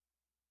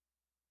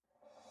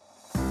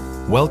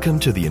Welcome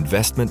to the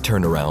Investment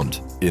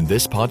Turnaround. In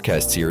this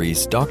podcast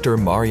series, Dr.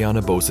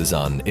 Mariana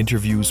Bosezan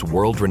interviews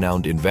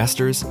world-renowned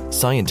investors,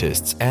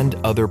 scientists, and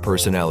other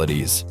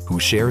personalities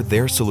who share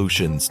their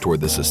solutions toward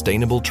the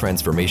sustainable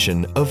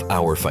transformation of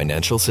our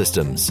financial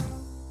systems.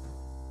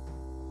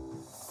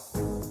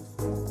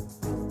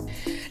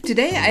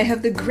 Today, I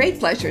have the great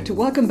pleasure to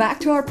welcome back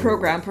to our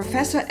program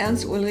Professor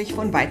Ernst Ulrich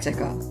von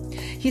Weizsäcker.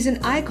 He's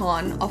an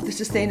icon of the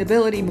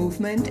sustainability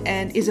movement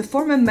and is a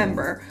former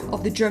member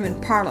of the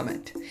German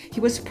Parliament. He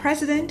was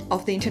president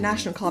of the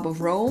International Club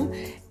of Rome,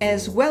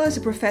 as well as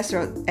a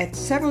professor at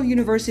several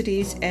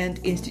universities and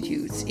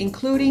institutes,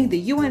 including the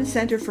UN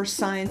Center for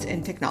Science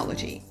and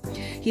Technology.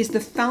 He is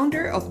the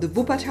founder of the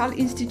Wuppertal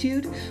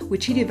Institute,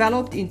 which he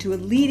developed into a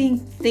leading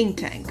think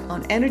tank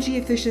on energy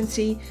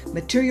efficiency,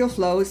 material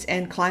flows,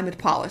 and climate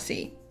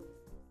policy.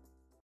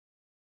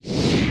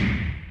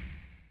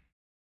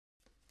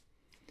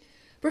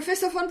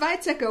 Professor von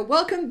Weizsäcker,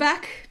 welcome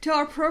back to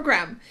our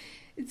program.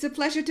 It's a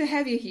pleasure to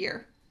have you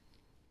here.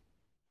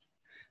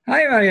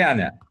 Hi,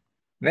 Mariana.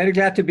 Very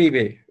glad to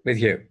be with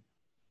you.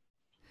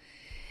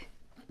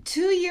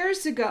 2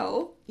 years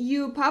ago,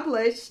 you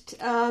published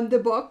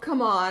the book,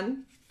 Come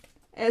On,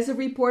 as a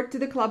report to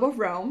the Club of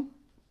Rome.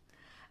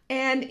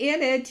 And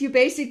in it, you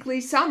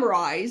basically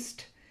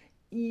summarized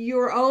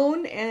your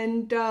own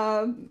and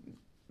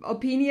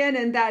opinion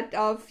and that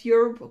of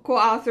your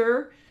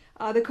co-author,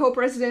 the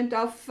co-president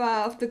of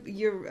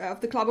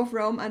the Club of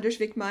Rome, Anders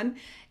Wickman,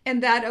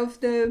 and that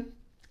of the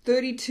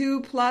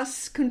 32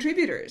 plus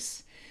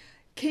contributors.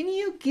 Can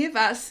you give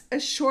us a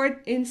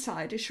short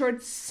insight, a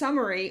short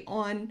summary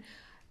on,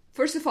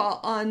 first of all,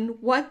 on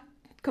what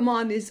Come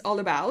On is all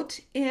about,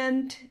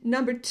 and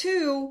number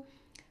two,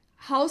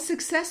 how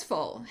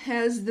successful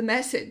has the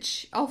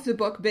message of the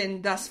book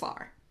been thus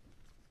far?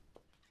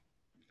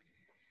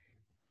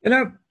 You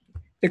know,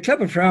 the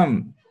Club of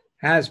Rome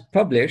has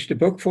published a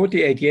book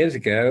 48 years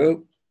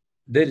ago,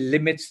 The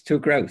Limits to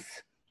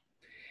Growth,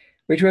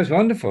 which was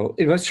wonderful.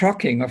 It was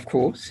shocking, of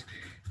course,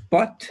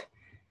 but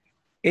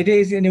it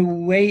is in a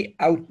way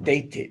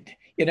outdated.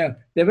 You know,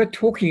 they were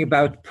talking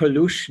about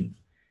pollution,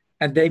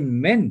 and they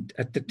meant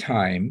at the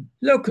time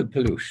local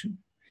pollution.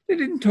 They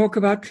didn't talk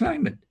about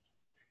climate.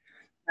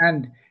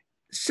 And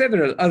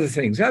several other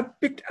things are a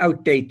bit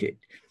outdated.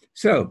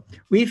 So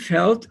we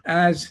felt,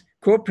 as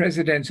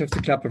co-presidents of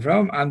the Club of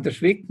Rome, Anders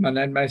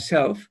Wickman and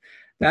myself,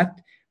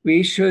 that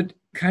we should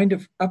kind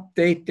of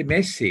update the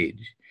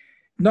message,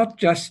 not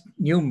just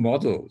new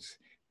models,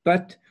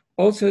 but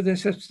also the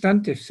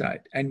substantive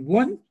side. And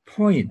one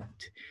point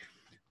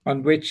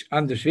on which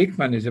Anders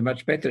Wickman is a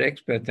much better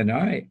expert than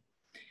I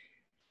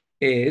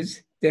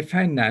is the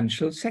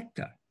financial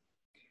sector.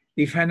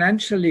 The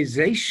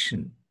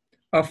financialization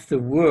of the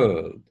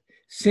world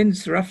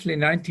since roughly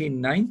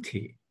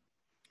 1990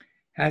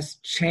 has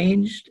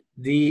changed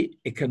the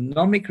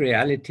economic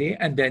reality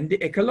and then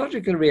the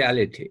ecological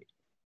reality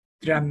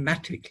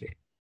dramatically.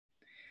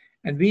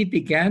 And we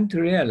began to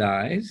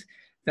realize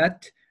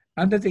that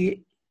under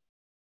the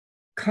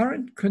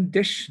current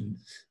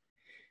conditions,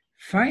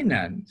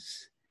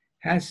 finance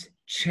has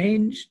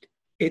changed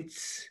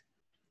its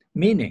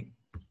meaning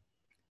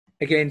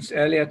against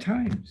earlier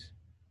times.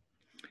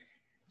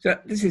 So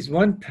this is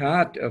one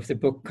part of the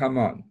book, Come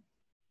On.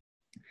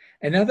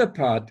 Another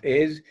part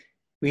is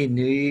we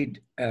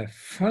need a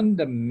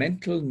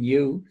fundamental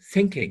new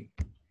thinking.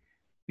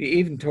 We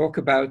even talk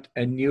about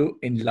a new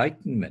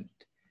enlightenment.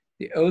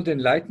 The old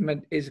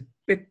enlightenment is a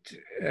bit,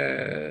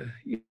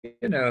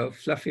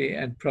 fluffy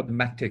and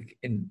problematic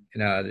in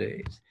our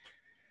days.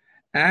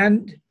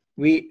 And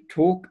we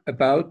talk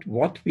about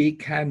what we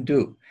can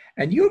do.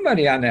 And you,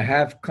 Mariana,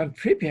 have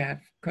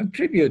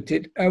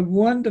contributed a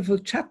wonderful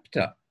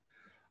chapter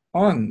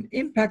on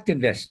impact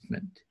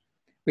investment,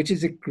 which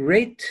is a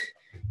great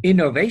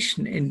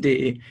innovation in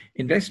the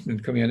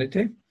investment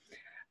community.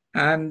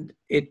 And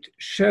it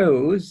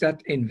shows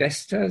that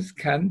investors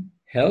can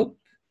help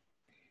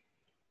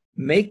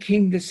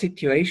making the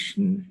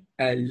situation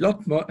a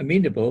lot more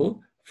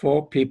amenable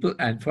for people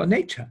and for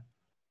nature.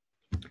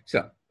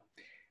 So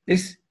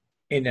this,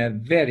 in a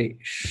very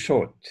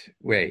short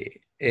way,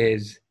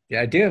 is the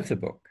idea of the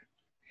book.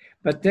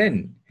 But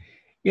then,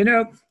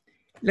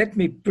 let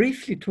me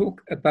briefly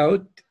talk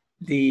about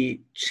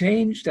the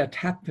change that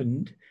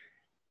happened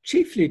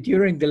chiefly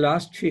during the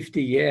last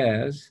 50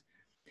 years.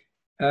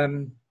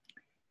 In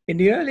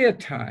the earlier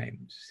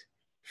times,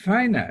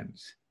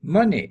 finance,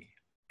 money,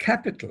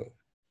 capital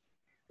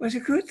was a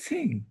good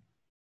thing,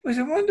 was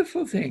a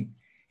wonderful thing.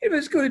 It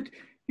was good.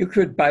 You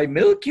could buy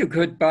milk, you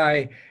could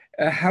buy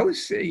a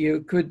house,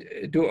 you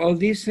could do all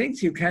these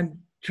things. You can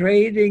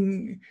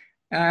trading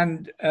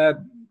and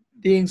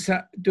doing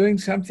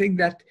something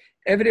that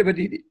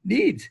everybody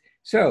needs.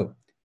 So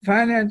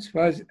finance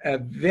was a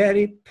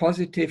very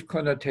positive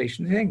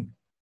connotation thing.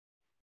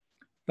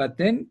 But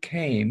then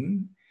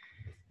came,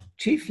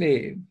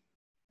 chiefly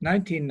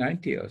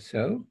 1990 or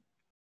so,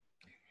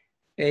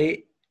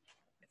 a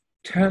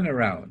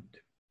turnaround,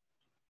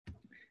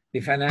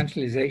 the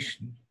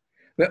financialization,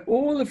 where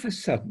all of a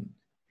sudden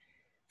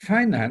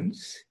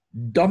finance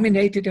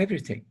dominated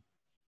everything.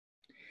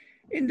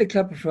 In the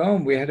Club of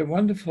Rome, we had a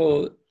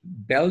wonderful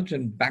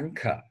Belgian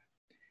banker,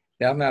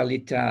 Bernard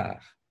Littard.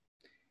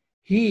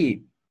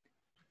 He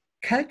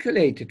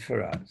calculated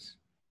for us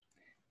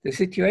the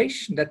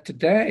situation that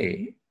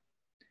today,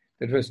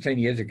 that was 10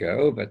 years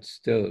ago, but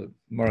still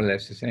more or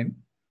less the same.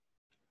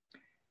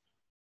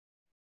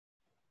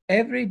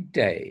 Every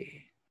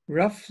day,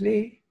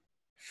 roughly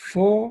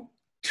 $4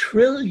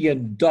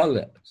 trillion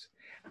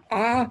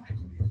are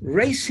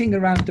racing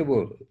around the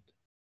world.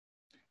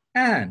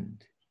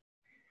 And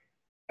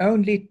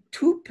only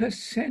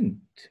 2%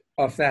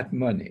 of that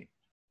money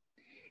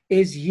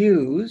is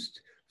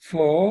used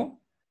for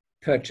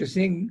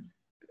purchasing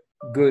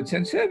goods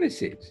and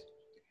services.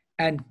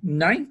 And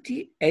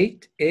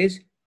 98% is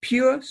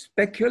pure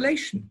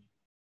speculation.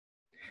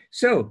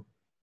 So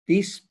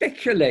these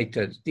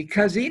speculators, the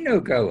casino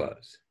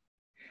goers,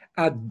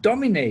 are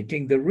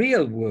dominating the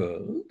real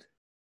world,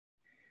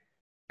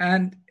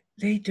 and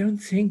they don't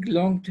think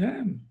long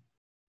term.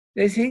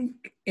 They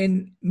think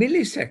in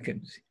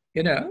milliseconds,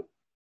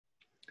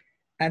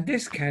 and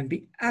this can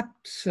be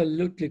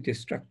absolutely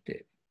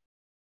destructive.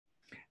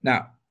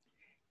 Now,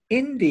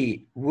 in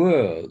the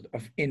world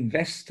of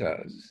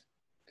investors,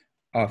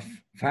 of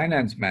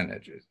finance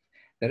managers,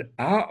 there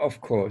are, of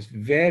course,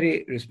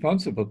 very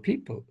responsible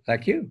people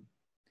like you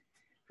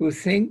who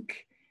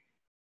think,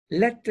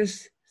 let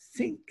us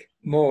think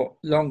more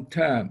long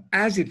term,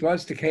 as it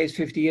was the case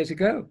 50 years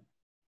ago,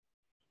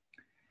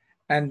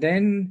 and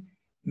then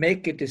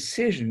make a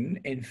decision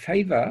in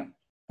favor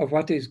of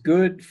what is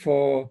good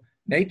for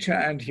nature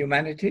and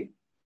humanity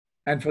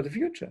and for the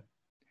future,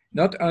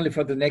 not only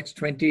for the next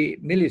 20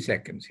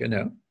 milliseconds,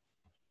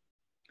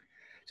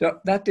 So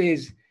that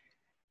is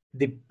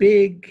the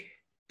big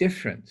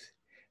difference.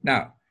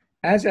 Now,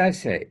 as I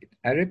said,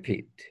 I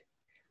repeat,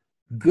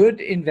 good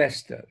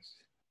investors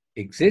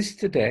exist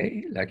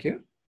today, like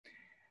you,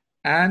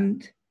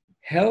 and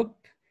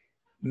help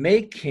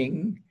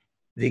making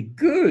the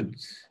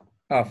goods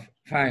of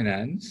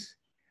finance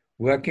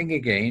working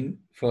again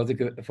for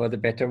the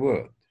better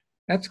world.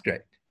 That's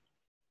great.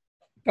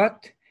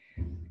 But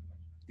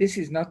this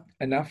is not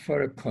enough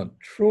for a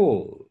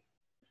control.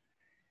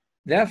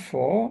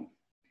 Therefore,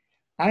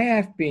 I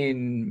have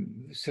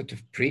been sort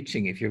of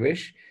preaching, if you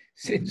wish,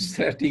 since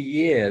 30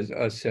 years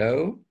or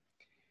so.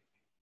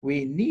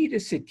 We need a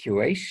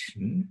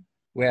situation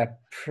where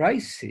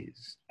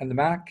prices on the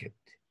market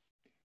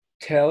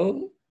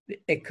tell the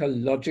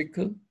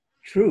ecological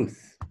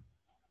truth.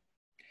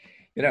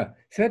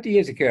 30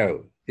 years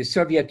ago, the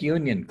Soviet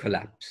Union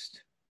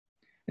collapsed.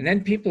 And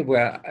then people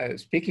were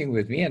speaking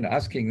with me and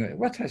asking,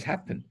 what has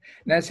happened?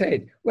 And I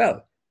said,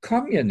 well,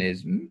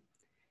 communism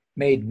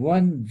made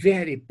one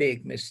very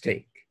big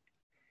mistake.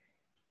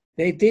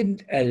 They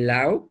didn't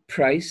allow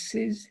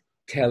prices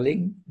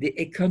telling the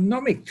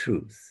economic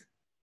truth,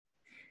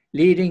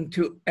 leading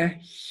to a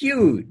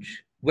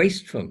huge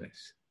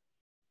wastefulness.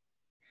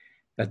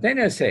 But then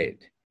I said,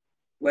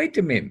 wait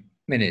a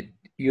minute,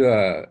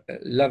 you're a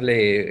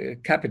lovely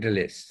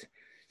capitalist.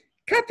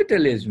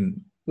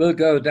 Capitalism will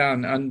go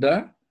down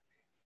under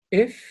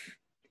if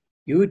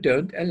you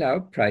don't allow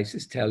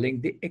prices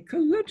telling the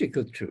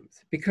ecological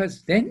truth,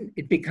 because then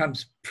it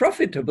becomes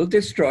profitable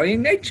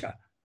destroying nature.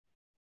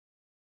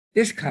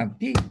 This can't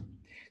be.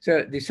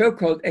 So the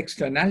so-called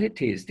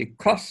externalities, the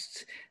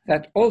costs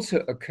that also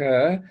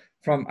occur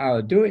from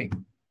our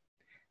doing,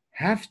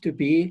 have to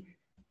be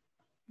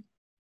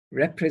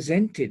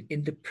represented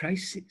in the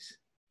prices.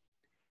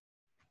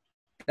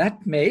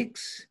 That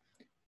makes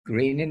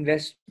green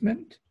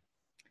investment,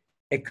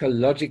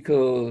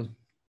 ecological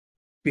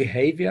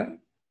behavior,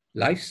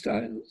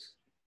 lifestyles,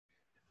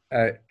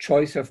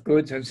 choice of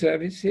goods and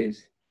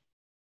services,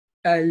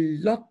 a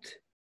lot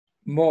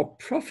more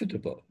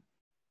profitable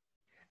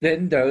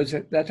than those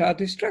that are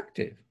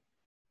destructive.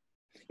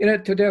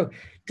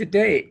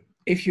 Today,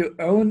 if you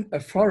own a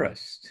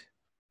forest,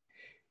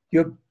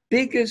 your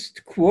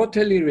biggest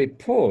quarterly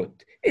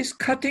report is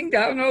cutting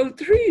down all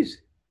the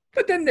trees,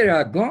 but then they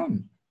are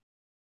gone.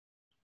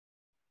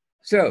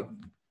 So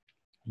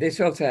this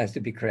also has to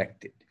be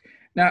corrected.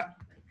 Now,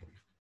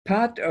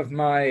 part of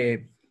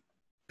my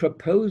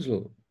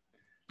proposal,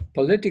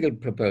 political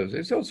proposal,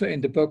 it's also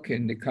in the book,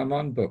 in the Come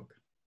On book,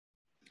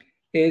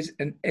 is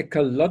an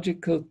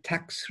ecological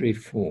tax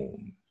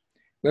reform,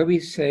 where we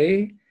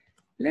say,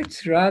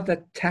 let's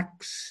rather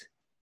tax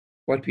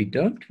what we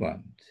don't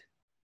want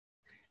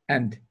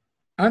and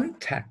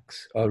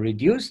untax or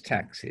reduce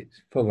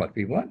taxes for what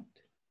we want.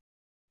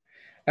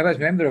 I was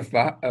member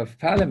of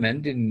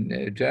parliament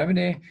in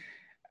Germany,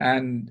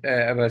 and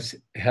I was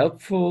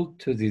helpful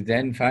to the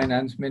then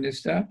finance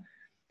minister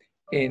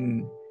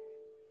in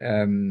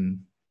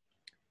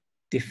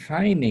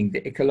defining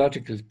the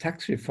ecological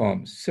tax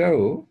reform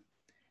so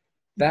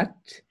that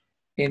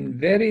in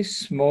very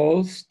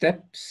small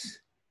steps,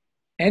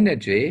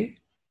 energy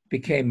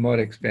became more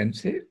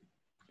expensive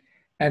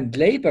and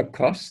labor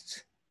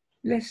costs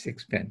less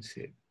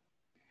expensive.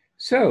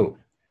 So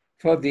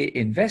for the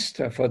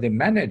investor, for the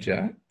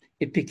manager,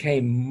 it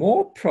became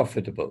more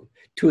profitable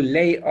to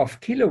lay off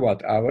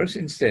kilowatt hours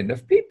instead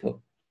of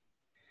people.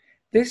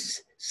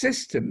 This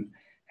system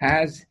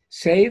has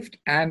saved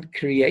and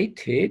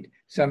created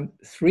some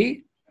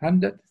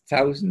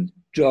 300,000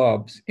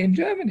 jobs in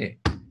Germany.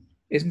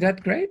 Isn't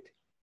that great?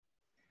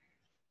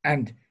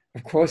 And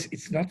of course,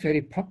 it's not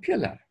very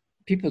popular.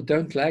 People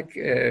don't like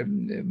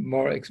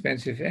more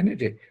expensive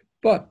energy,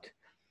 but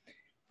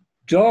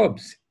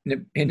jobs,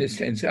 in a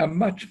sense, are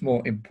much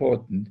more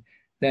important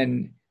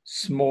than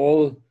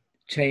small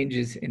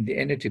changes in the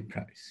energy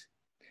price.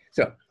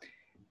 So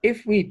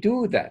if we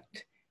do that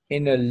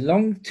in a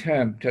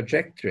long-term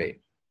trajectory,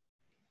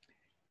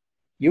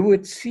 you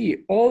would see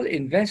all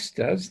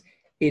investors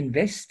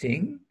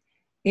investing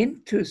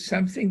into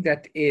something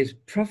that is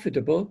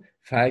profitable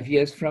 5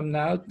 years from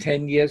now,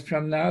 10 years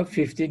from now,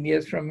 15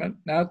 years from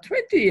now,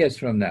 20 years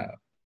from now.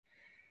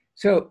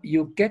 So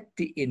you get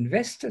the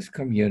investors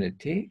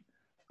community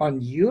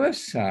on your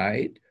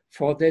side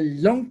for the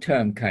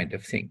long-term kind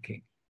of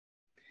thinking.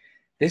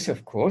 This,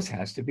 of course,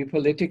 has to be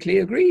politically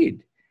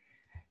agreed.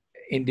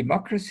 In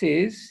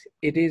democracies,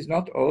 it is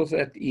not all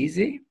that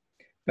easy,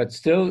 but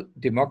still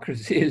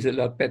democracy is a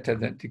lot better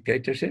than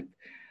dictatorship.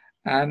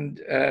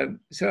 And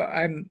so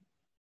I'm,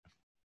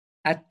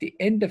 at the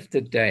end of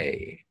the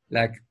day,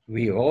 like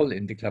we all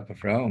in the Club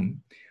of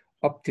Rome,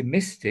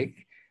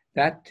 optimistic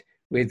that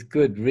with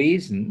good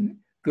reason,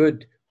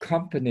 good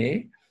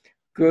company,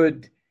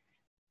 good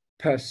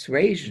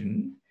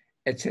persuasion,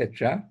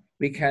 etc.,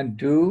 we can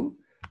do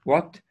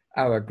what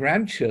our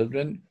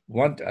grandchildren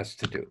want us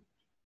to do.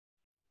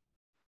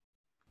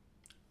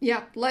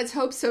 Yeah, let's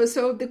hope so.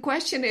 So the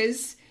question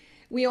is,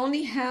 we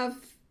only have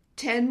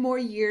 10 more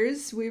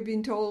years, we've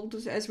been told,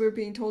 as we're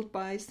being told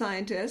by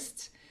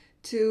scientists,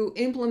 to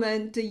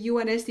implement the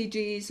UN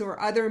SDGs or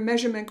other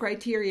measurement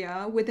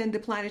criteria within the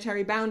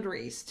planetary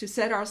boundaries, to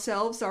set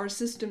ourselves, our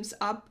systems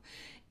up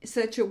in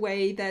such a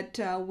way that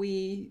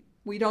we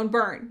don't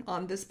burn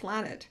on this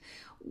planet.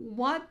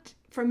 What,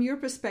 from your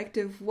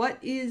perspective, what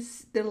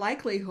is the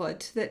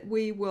likelihood that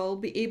we will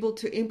be able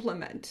to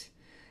implement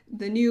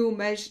the new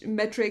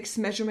metrics,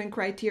 measurement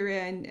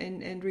criteria,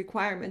 and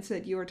requirements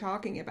that you are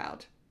talking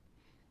about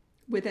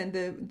within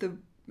the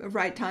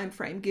right time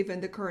frame,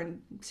 given the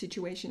current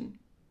situation?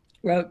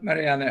 Well,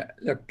 Mariana,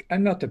 look,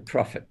 I'm not a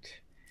prophet.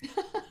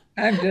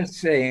 I'm just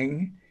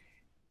saying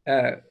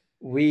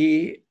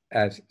we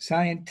as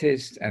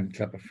scientists and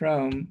Club of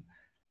Rome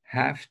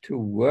have to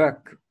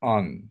work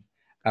on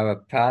our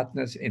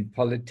partners in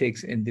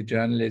politics, in the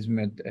journalism,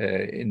 and,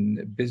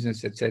 in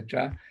business,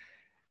 etc.,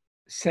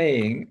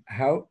 saying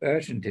how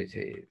urgent it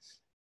is.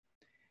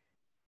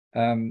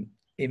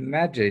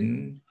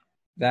 Imagine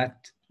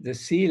that the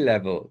sea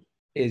level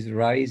is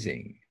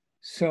rising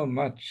so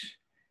much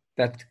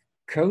that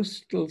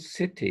coastal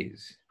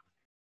cities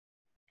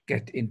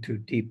get into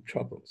deep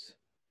troubles.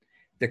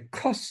 The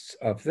costs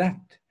of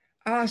that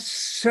are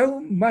so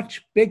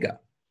much bigger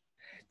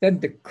than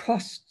the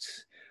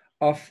costs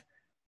of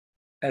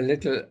a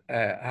little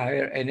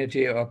higher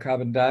energy or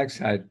carbon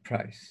dioxide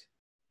price.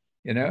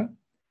 You know,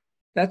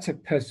 that's a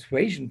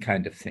persuasion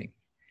kind of thing.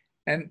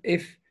 And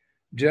if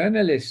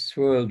journalists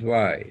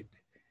worldwide,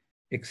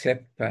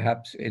 except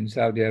perhaps in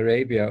Saudi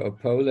Arabia or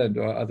Poland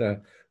or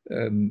other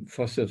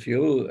fossil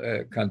fuel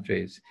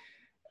countries,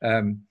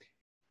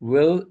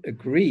 will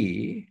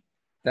agree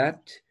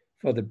that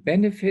for the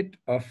benefit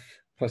of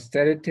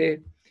posterity,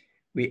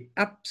 we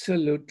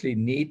absolutely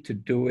need to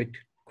do it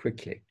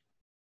quickly,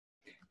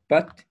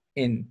 but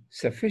in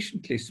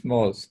sufficiently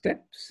small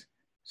steps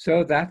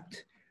so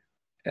that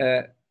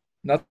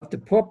not the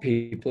poor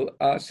people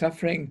are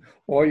suffering,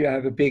 or you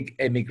have a big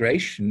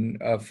emigration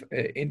of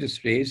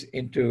industries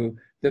into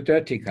the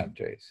dirty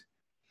countries.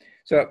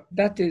 So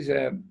that is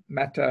a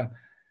matter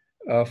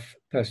of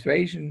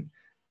persuasion.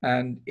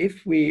 And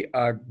if we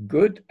are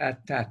good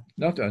at that,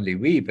 not only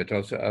we, but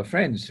also our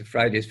friends,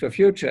 Fridays for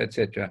Future,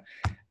 etc.,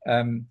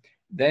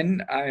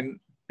 then I'm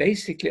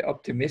basically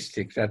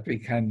optimistic that we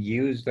can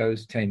use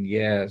those 10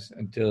 years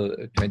until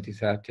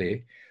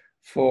 2030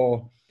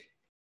 for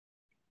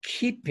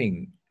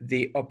keeping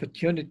the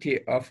opportunity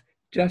of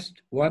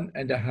just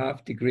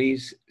 1.5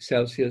 degrees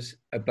Celsius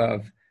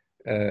above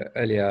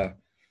earlier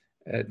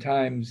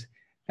times.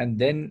 And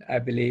then I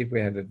believe we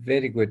have a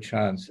very good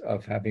chance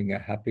of having a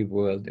happy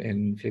world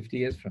in 50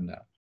 years from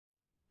now.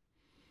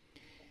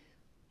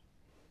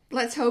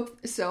 Let's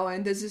hope so.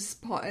 And this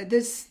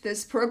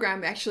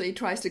program actually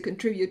tries to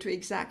contribute to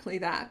exactly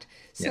that.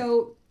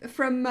 So yeah.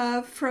 From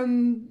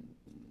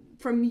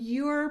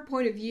your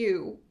point of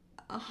view,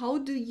 how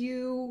do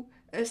you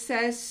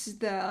assess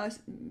the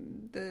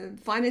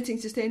financing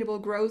sustainable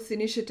growth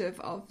initiative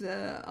of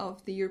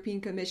the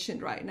European Commission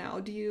right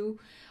now?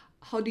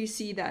 How do you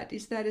see that?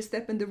 Is that a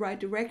step in the right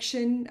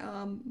direction?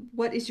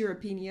 What is your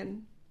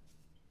opinion?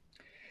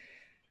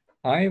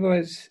 I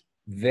was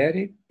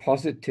very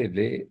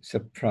positively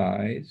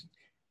surprised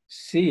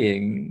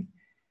seeing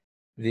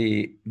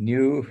the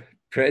new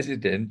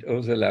president,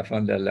 Ursula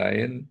von der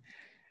Leyen,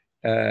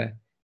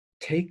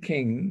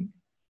 taking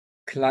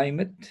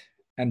climate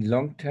and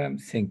long-term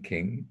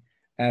thinking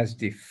as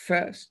the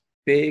first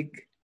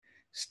big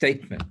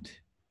statement.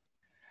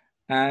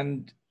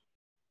 And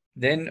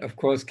then, of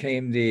course,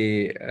 came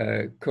the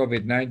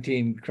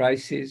COVID-19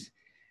 crisis.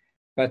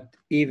 But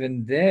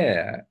even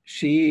there,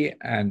 she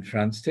and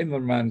Franz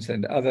Timmermans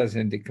and others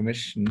in the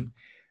Commission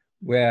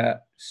were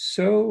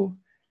so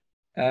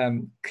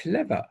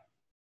clever,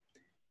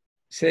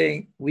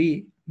 saying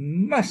we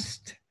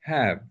must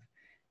have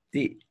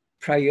the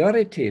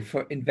priority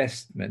for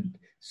investment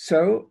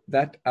so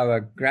that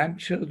our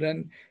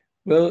grandchildren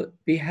will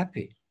be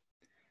happy.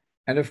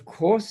 And of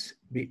course,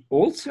 we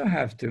also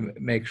have to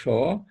make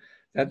sure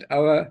that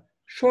our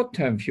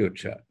short-term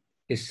future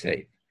is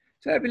safe.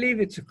 So I believe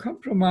it's a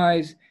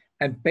compromise,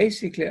 and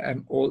basically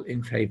I'm all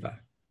in favor.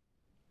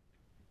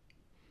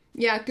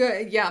 Yeah,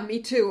 good. Yeah, me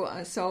too.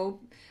 So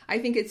I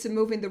think it's a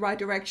move in the right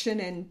direction.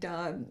 And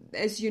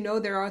as you know,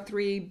 there are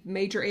three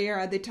major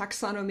areas: the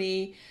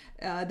taxonomy,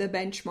 the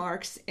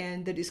benchmarks,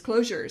 and the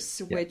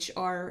disclosures, which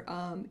are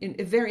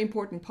a very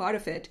important part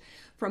of it.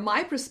 From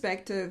my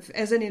perspective,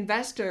 as an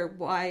investor,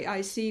 why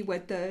I see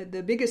what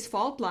the biggest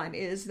fault line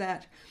is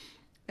that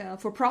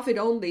for profit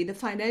only, the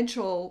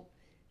financial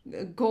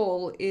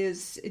goal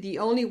is the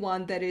only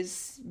one that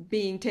is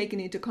being taken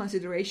into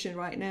consideration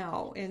right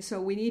now. And so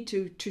we need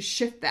to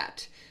shift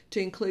that to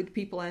include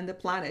people and the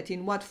planet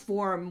in what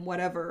form,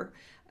 whatever.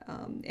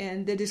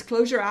 And the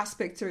disclosure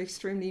aspects are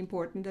extremely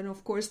important. And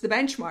of course, the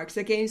benchmarks,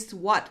 against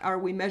what are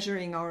we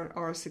measuring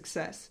our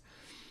success?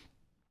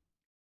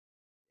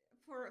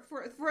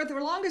 For the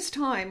longest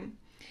time,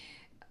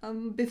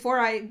 before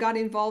I got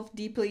involved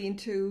deeply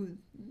into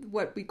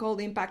what we call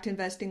the impact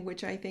investing,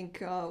 which I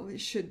think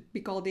should be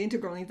called the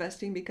integral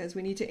investing, because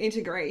we need to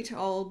integrate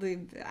all the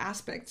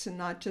aspects and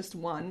not just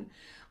one,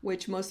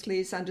 which mostly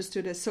is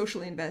understood as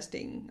social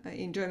investing,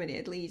 in Germany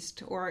at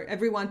least, or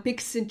everyone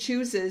picks and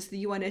chooses the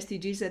UN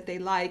SDGs that they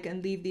like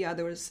and leave the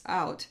others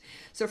out.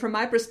 So from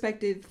my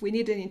perspective, we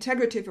need an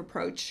integrative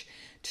approach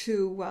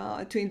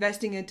to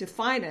investing into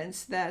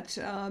finance that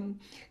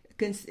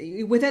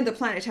within the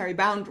planetary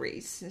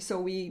boundaries. So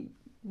we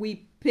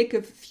pick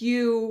a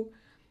few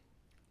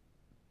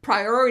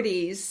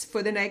priorities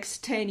for the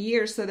next 10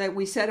 years so that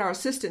we set our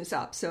systems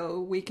up so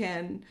we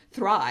can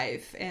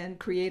thrive and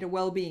create a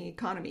well-being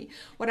economy.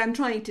 What I'm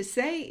trying to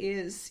say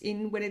is,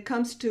 when it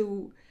comes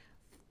to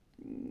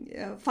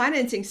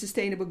financing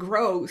sustainable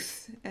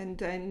growth,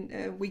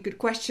 and we could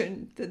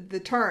question the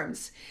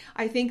terms,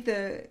 I think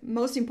the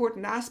most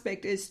important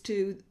aspect is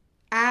to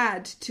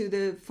add to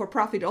the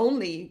for-profit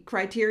only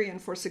criterion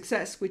for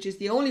success, which is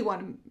the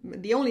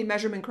only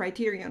measurement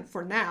criterion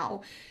for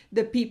now,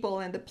 the people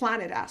and the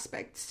planet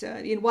aspects.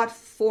 In what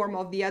form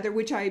of the other,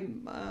 which I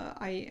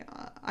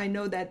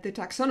know that the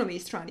taxonomy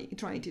is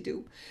trying to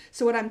do.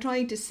 So what I'm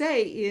trying to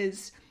say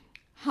is,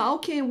 how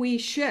can we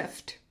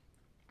shift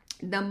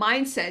the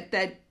mindset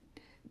that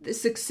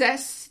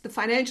the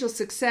financial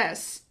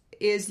success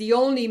is the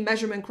only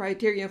measurement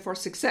criterion for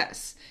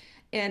success,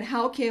 and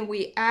how can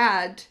we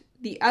add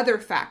the other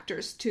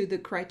factors to the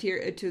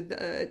criteria, to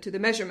the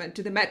measurement,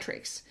 to the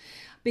metrics?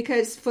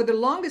 Because for the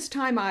longest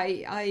time,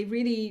 I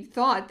really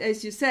thought,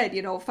 as you said,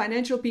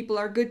 financial people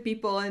are good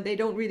people and they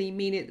don't really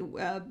mean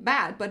it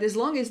bad. But as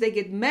long as they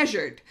get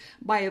measured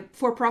by a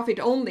for-profit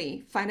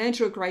only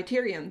financial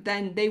criterion,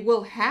 then they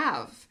will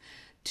have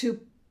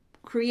to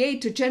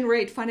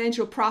generate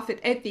financial profit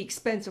at the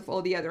expense of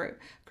all the other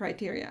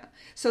criteria.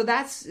 So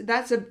that's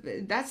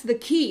the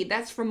key.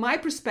 That's, from my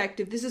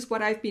perspective, this is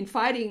what I've been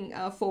fighting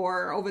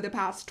for over the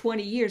past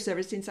 20 years,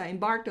 ever since I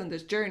embarked on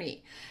this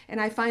journey. And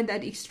I find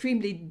that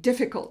extremely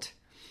difficult.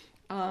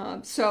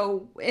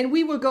 And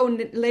we will go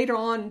later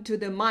on to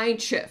the mind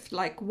shift,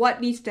 like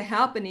what needs to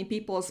happen in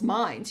people's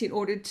minds in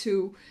order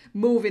to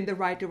move in the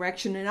right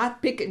direction and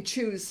not pick and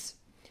choose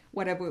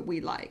whatever we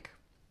like.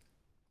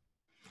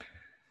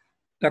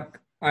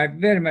 Look, I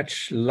very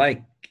much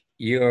like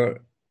your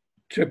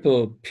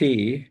triple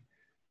P,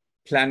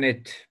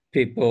 planet,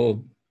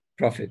 people,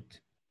 profit.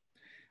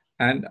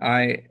 And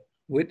I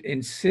would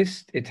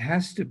insist it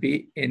has to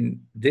be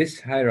in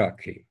this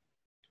hierarchy.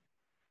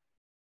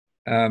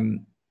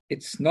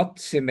 It's not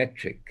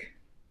symmetric.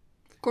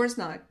 Of course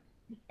not.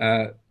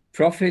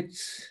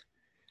 Profits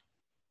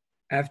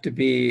have to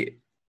be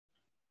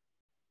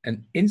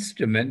an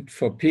instrument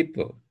for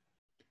people.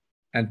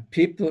 And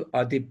people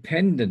are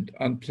dependent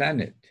on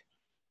planet.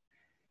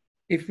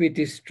 If we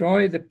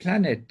destroy the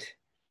planet,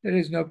 there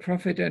is no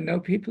profit and no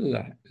people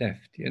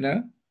left,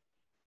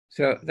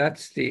 So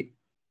that's the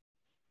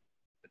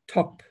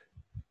top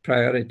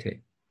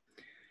priority,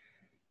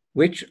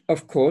 which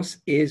of course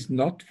is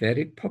not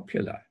very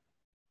popular.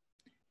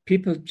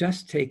 People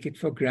just take it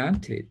for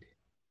granted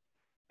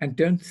and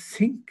don't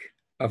think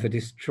of a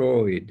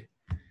destroyed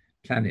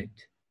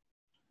planet.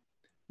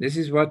 This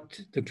is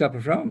what the Club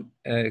of Rome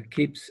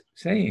keeps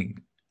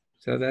saying.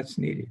 So that's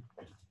needed.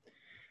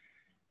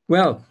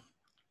 Well,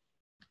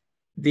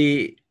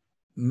 the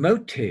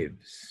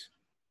motives,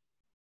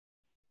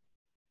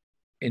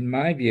 in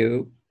my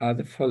view, are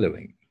the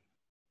following.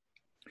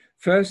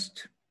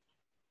 First,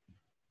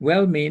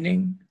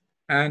 well-meaning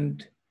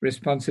and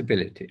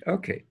responsibility.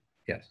 Okay,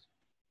 yes.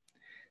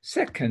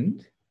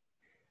 Second,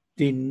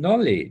 the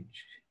knowledge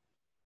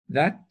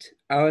that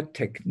our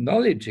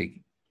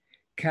technology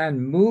can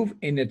move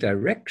in a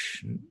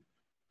direction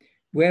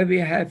where we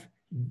have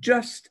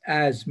just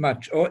as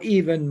much or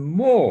even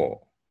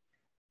more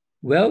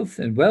wealth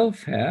and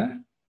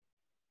welfare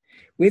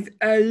with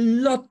a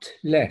lot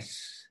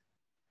less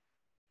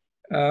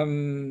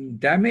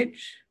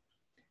damage,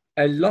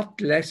 a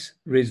lot less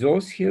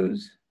resource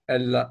use, a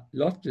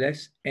lot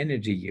less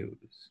energy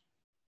use.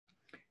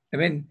 I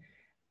mean,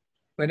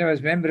 when I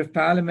was member of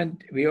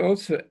parliament, we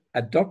also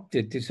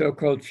adopted the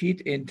so-called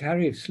feed-in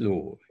tariffs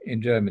law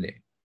in Germany,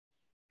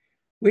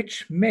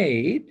 which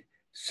made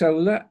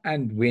solar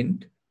and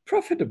wind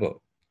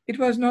profitable. It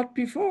was not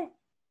before.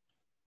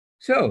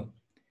 So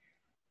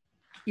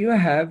you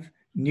have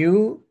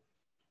new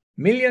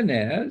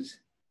millionaires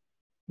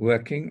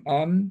working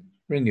on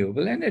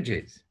renewable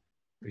energies,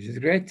 which is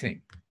a great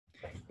thing.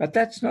 But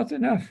that's not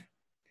enough.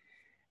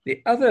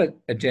 The other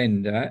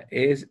agenda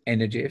is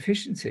energy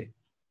efficiency.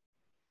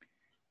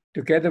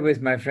 Together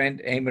with my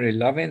friend Amory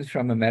Lovins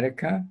from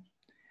America,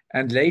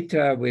 and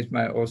later with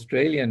my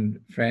Australian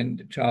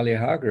friend Charlie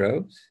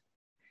Hargroves,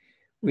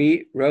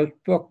 we wrote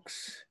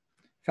books,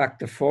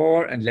 Factor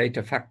 4 and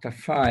later Factor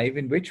 5,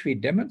 in which we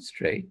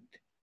demonstrate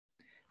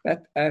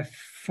that a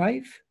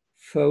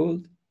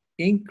 5-fold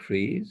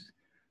increase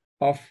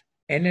of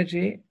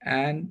energy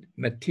and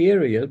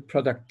material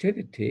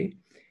productivity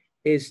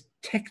is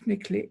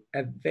technically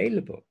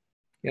available.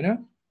 You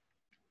know,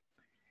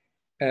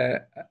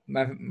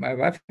 my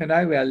wife and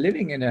I were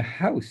living in a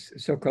house, a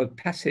so-called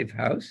passive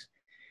house,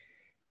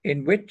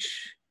 in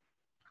which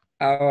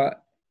our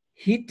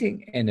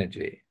heating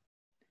energy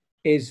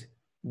is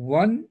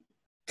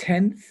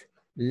 1/10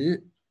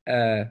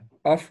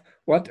 of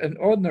what an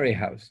ordinary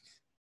house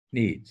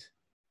needs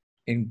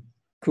in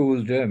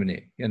cool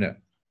Germany, you know.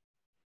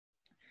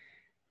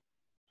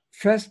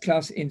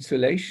 First-class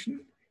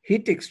insulation,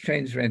 heat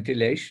exchange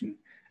ventilation,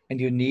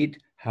 and you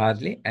need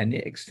hardly any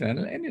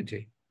external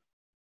energy.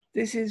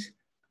 This is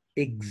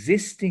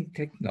existing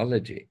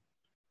technology.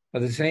 Or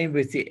the same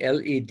with the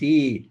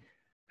LED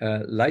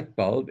light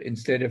bulb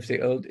instead of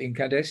the old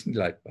incandescent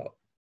light bulb.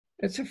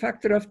 It's a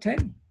factor of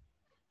 10.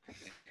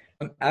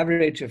 On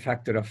average, a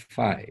factor of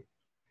 5.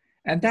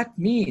 And that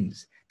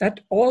means that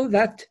all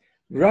that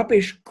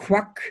rubbish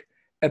quack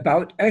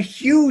about a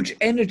huge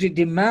energy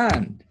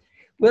demand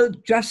will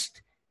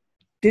just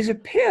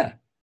disappear.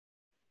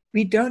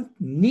 We don't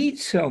need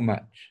so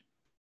much.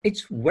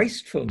 It's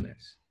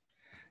wastefulness.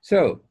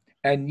 So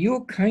a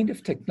new kind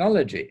of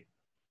technology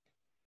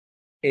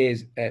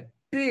is a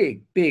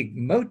big, big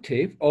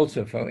motive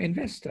also for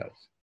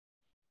investors.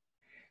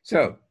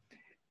 So,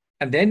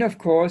 and then of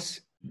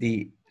course,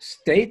 the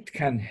state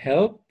can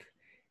help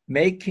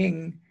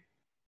making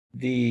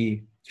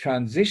the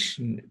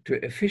transition to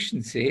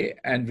efficiency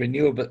and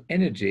renewable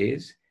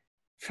energies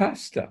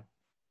faster,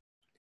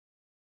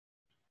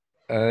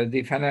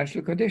 the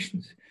financial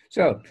conditions.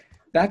 So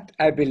that,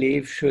 I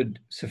believe, should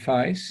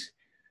suffice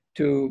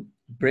to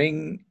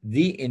bring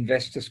the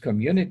investors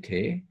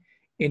community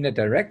in a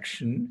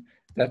direction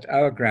that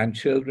our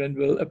grandchildren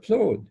will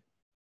applaud.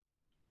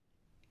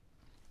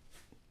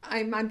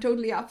 I'm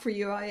totally up for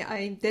you.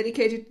 I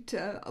dedicated,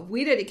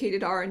 we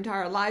dedicated our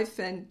entire life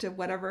and to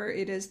whatever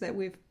it is that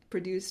we've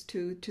produced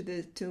to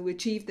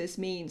achieve this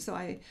mean.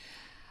 So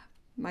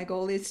my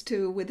goal is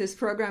to, with this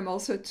program,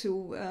 also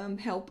to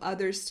help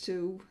others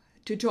to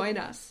join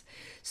us.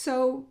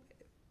 So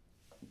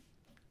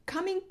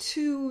coming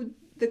to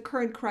the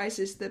current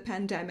crisis, the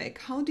pandemic,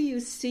 how do you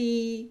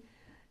see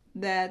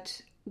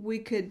that we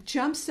could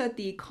jumpstart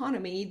the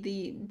economy,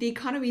 the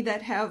economy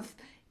that have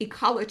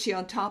ecology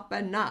on top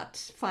and not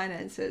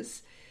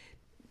finances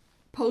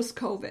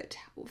post-COVID?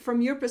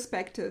 From your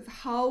perspective,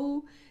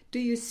 how do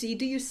you see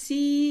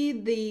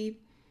the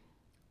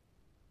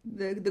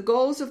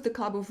goals of the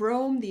Club of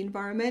Rome, the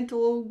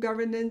environmental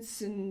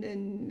governance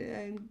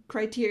and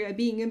criteria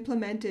being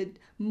implemented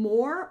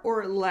more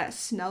or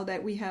less now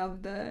that we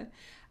have the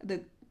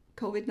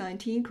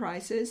COVID-19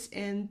 crisis,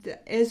 and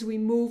as we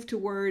move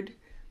toward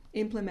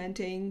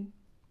implementing,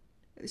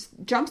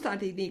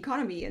 jumpstarting the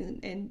economy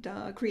and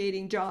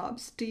creating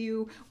jobs?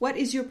 What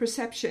is your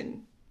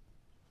perception?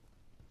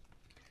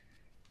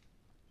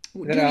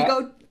 Do we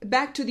go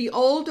back to the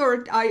old,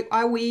 or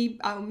are we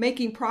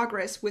making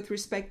progress with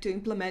respect to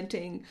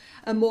implementing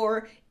a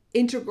more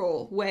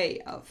integral way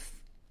of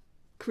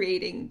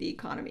creating the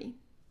economy?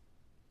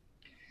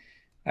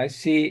 I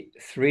see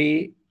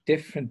 3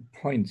 different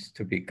points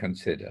to be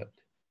considered.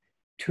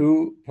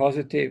 2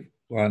 positive,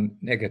 1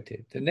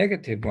 negative. The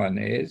negative one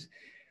is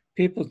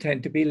people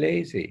tend to be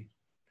lazy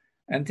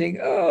and think,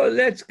 oh,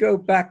 let's go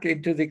back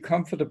into the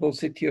comfortable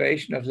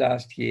situation of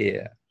last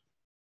year.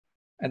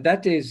 And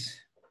that is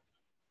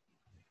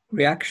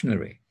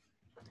reactionary.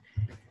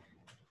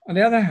 On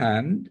the other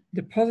hand,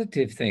 the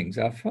positive things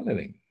are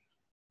following.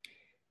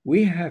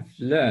 We have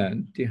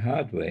learned the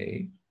hard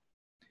way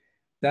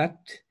that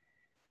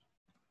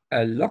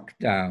a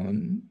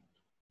lockdown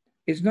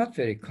is not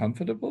very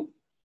comfortable,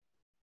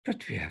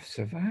 but we have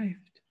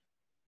survived.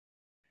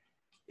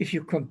 If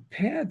you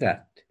compare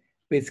that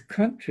with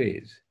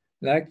countries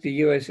like the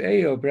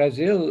USA or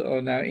Brazil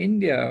or now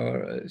India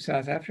or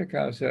South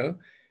Africa or so,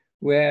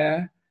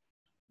 where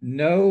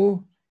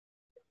no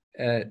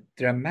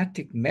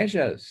dramatic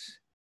measures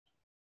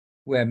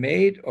were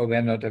made or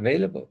were not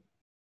available.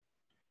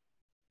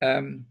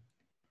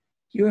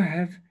 You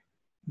have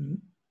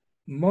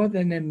more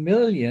than 1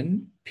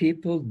 million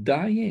people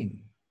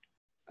dying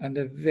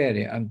under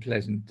very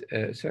unpleasant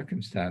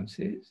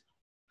circumstances,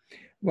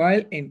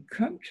 while in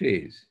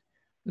countries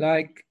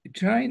like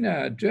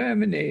China,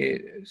 Germany,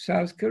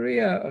 South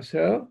Korea or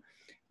so,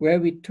 where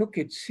we took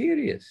it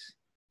serious,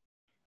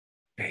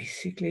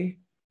 basically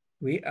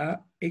we are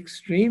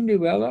extremely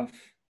well off.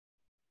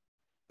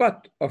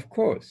 But of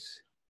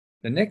course,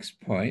 the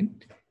next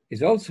point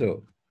is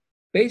also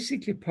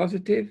basically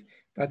positive,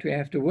 but we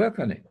have to work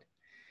on it.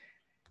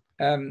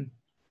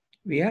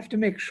 We have to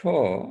make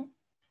sure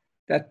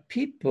that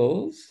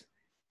people's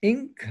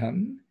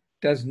income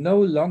does no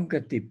longer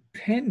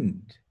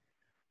depend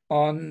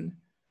on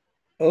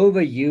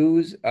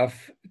overuse of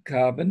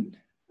carbon,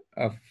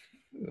 of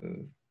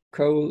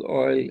coal,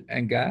 oil,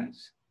 and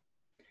gas,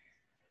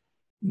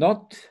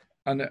 not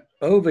on an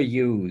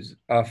overuse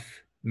of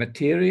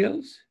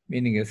materials,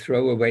 meaning a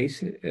throwaway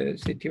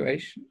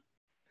situation.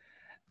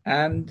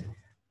 And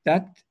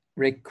that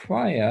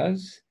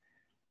requires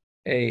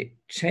a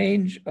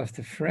change of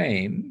the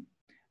frame.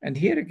 And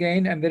here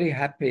again, I'm very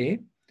happy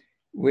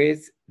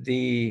with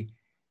the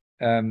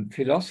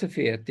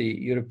philosophy at the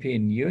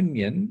European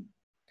Union.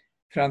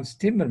 Franz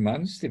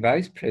Timmermans, the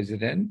vice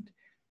president,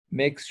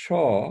 makes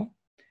sure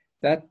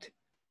that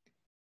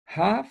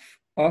half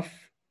of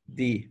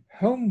the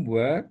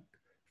homework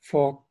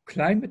for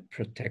climate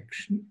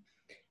protection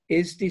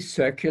is the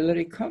circular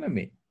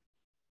economy,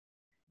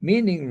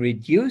 meaning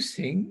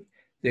reducing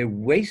the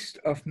waste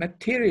of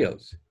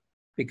materials,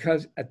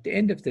 because at the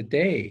end of the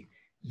day,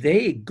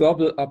 they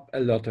gobble up a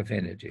lot of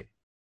energy.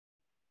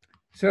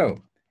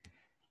 So,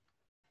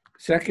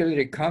 circular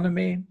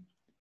economy,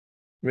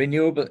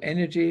 renewable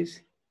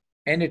energies,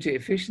 energy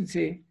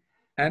efficiency,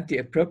 and the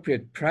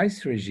appropriate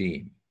price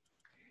regime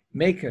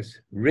make us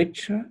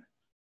richer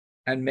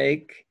and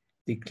make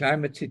the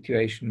climate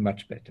situation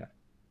much better.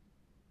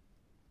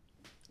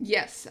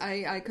 Yes,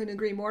 I couldn't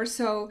agree more.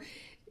 So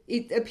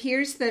it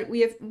appears that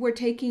we're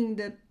taking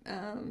the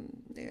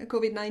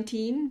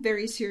COVID-19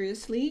 very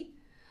seriously,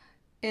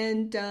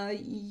 and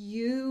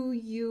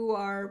you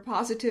are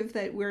positive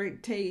that we're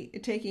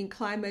taking the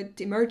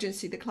climate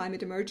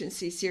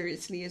emergency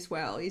seriously as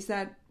well. Is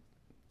that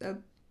a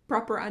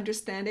proper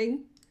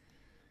understanding?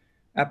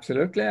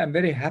 Absolutely. I'm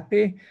very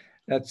happy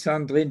that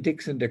Sandrine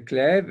Dixon de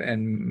Clèves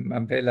and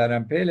Mampela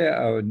Rampele,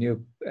 our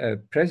new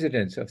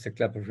presidents of the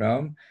Club of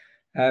Rome,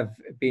 have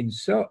been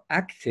so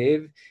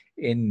active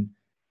in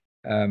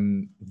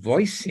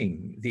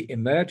voicing the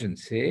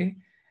emergency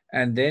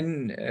and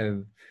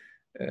then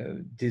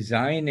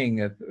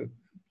designing a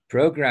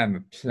program,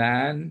 a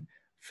plan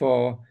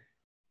for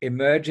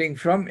emerging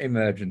from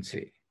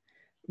emergency,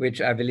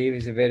 which I believe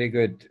is a very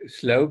good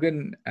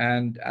slogan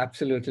and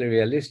absolutely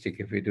realistic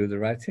if we do the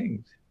right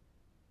things.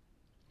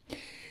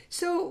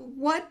 So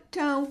what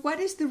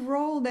is the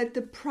role that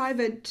the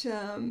private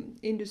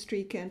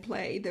industry can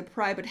play, the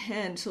private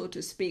hand, so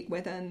to speak,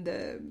 within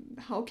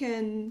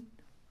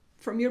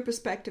from your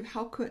perspective,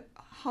 how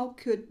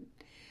could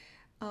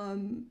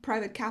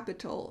private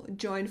capital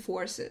join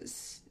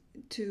forces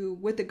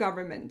with the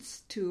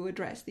governments to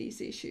address these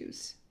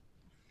issues?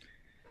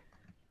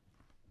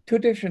 Two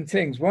different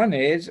things. One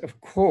is,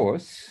 of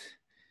course,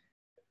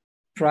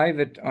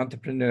 private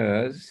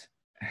entrepreneurs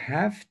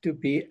have to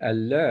be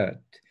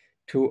alert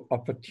to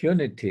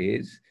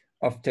opportunities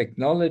of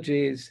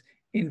technologies,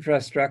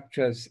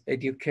 infrastructures,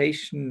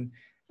 education,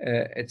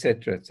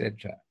 etc.,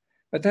 etc.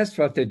 But that's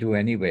what they do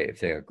anyway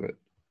if they are good.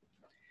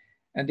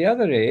 And the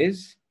other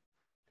is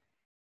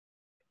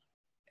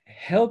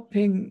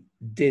helping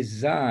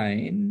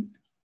design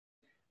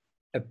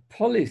a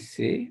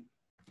policy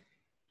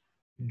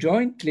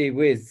jointly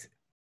with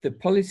the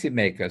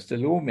policymakers, the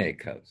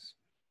lawmakers,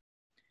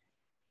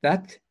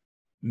 that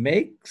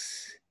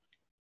makes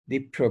the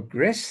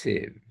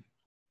progressive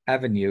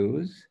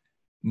avenues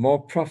more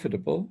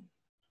profitable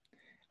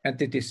and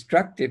the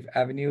destructive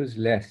avenues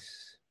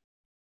less.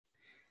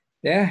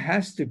 There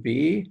has to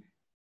be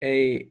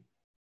a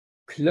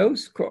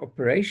close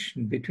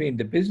cooperation between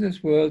the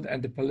business world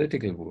and the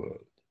political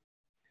world.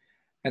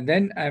 And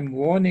then I'm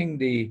warning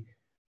the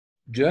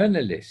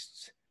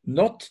journalists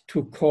not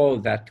to call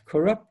that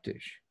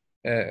corrupting.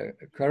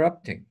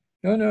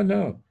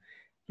 No.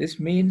 This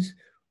means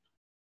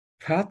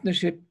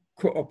partnership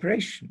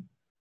cooperation.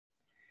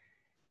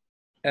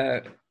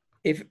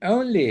 If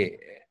only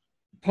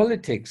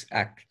politics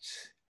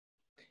acts,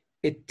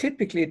 it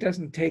typically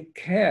doesn't take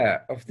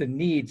care of the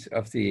needs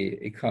of the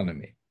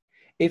economy.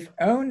 If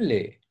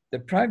only the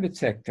private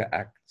sector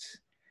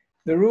acts,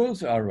 the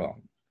rules are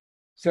wrong.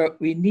 So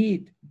we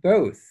need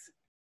both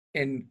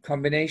in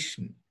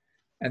combination.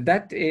 And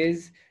that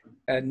is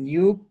a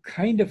new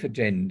kind of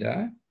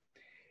agenda,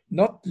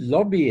 not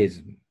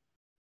lobbyism,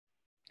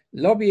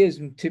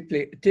 lobbyism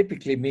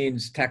typically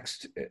means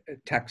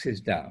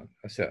taxes down.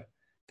 So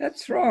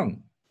that's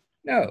wrong.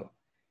 No,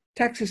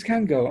 taxes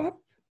can go up,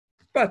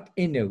 but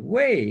in a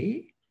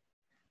way,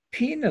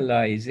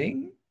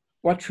 penalizing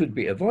what should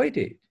be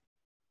avoided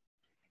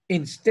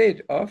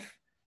instead of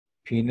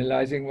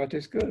penalizing what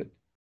is good.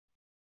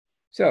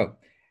 So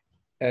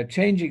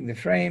changing the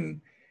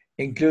frame,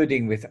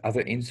 including with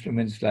other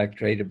instruments like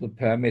tradable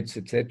permits,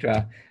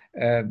 etc.,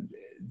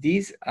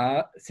 these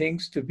are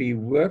things to be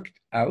worked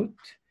out,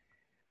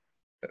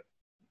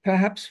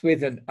 perhaps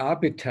with an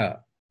arbiter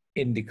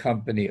in the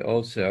company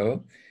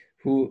also,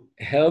 who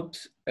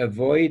helps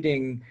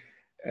avoiding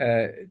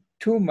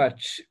too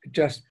much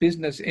just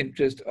business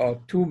interest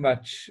or too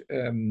much,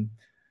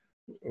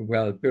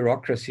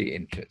 bureaucracy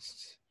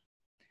interests.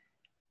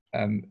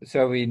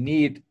 So we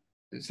need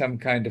some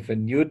kind of a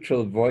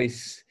neutral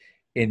voice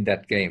in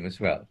that game as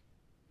well.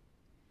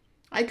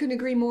 I couldn't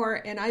agree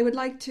more, and I would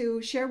like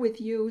to share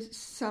with you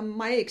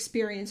my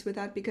experience with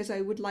that, because I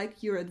would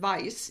like your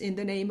advice in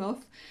the name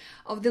of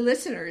the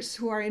listeners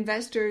who are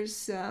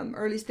investors,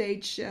 early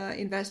stage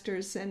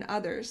investors and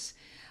others.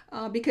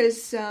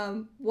 Because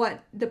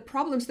what the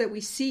problems that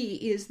we see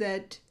is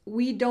that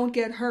we don't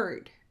get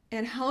heard.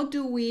 And how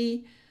do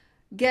we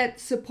get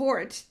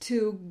support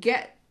to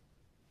get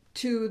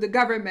to the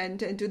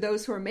government and to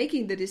those who are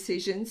making the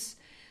decisions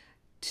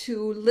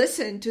to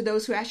listen to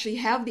those who actually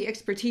have the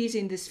expertise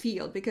in this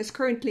field? Because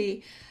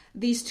currently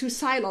these two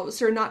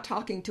silos are not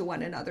talking to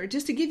one another.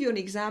 Just to give you an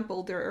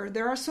example,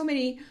 there are so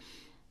many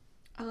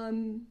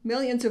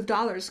millions of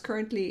dollars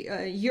currently,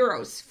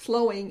 euros,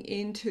 flowing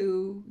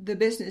into the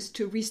business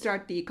to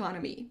restart the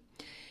economy.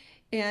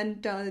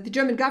 And the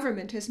German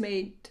government has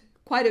made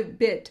quite a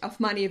bit of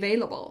money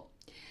available.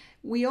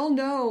 We all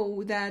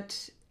know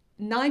that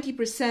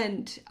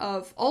 90%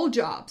 of all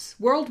jobs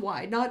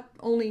worldwide, not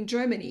only in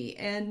Germany,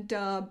 and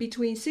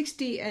between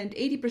 60 and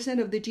 80%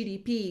 of the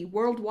GDP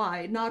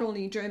worldwide, not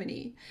only in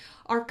Germany,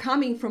 are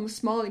coming from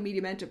small and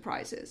medium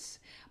enterprises.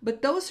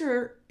 But those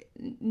are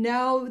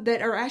now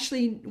that are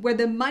actually where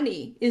the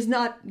money is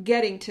not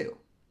getting to.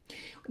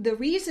 The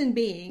reason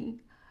being,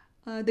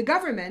 the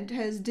government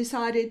has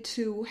decided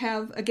to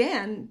have,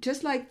 again,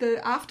 just like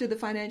after the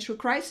financial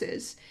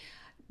crisis,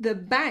 the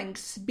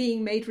banks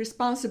being made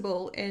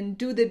responsible and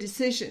do the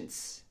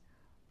decisions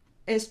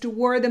as to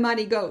where the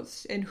money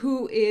goes and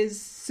who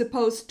is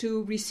supposed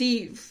to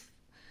receive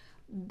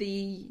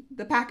the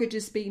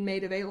packages being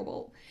made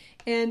available.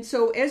 And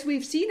so, as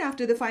we've seen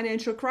after the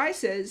financial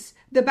crisis,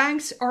 the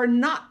banks are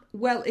not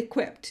well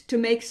equipped to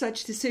make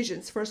such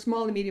decisions for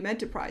small and medium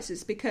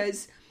enterprises,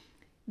 because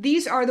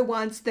these are the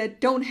ones that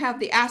don't have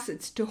the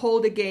assets to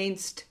hold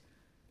against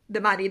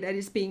the money that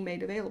is being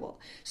made available.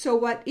 So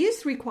what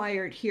is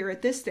required here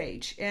at this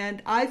stage,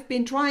 and we've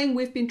been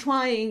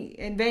trying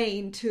in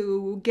vain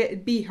to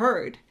be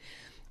heard,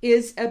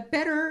 is a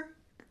better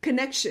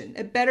connection,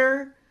 a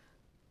better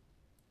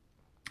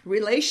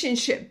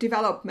relationship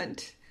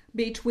development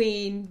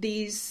between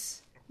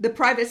the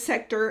private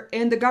sector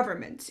and the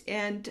government.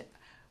 And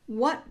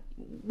what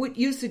would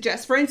you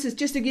suggest? For instance,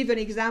 just to give you an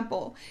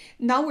example,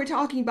 now we're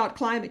talking about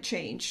climate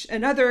change.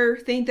 Another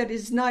thing that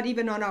is not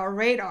even on our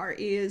radar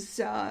is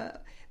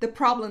the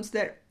problems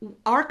that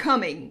are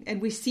coming,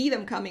 and we see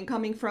them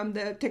coming from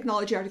the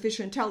technology,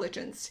 artificial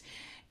intelligence.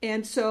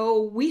 And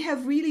so we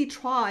have really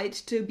tried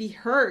to be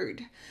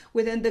heard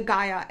within the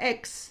Gaia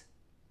X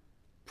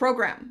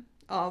program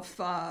of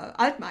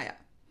Altmaier.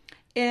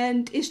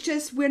 And it's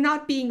just, we're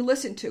not being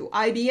listened to.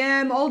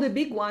 IBM, all the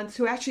big ones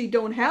who actually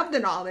don't have the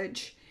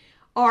knowledge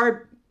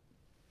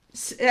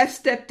have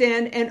stepped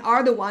in and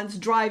are the ones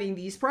driving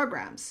these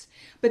programs.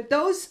 But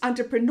those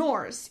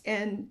entrepreneurs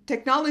and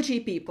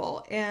technology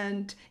people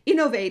and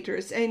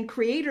innovators and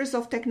creators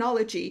of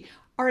technology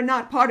are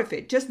not part of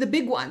it, just the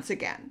big ones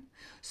again.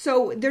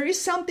 So there is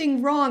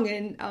something wrong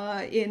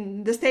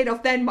in the state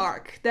of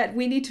Denmark that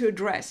we need to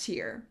address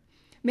here.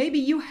 Maybe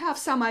you have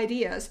some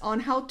ideas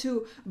on how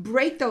to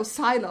break those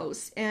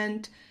silos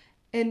and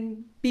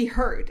be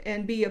heard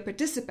and be a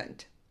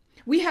participant.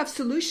 We have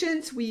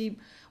solutions. We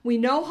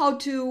know how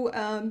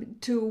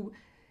to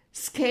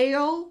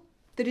scale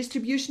the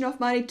distribution of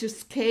money, to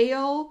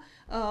scale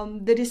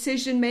the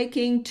decision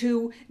making,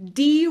 to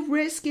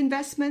de-risk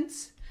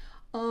investments,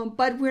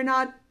 but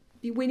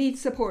we need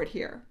support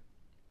here.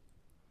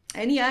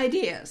 Any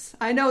ideas?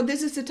 I know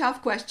this is a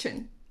tough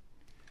question.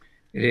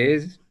 It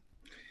is.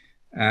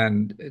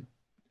 And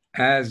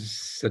as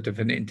sort of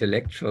an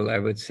intellectual, I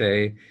would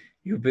say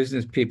you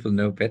business people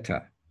know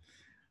better.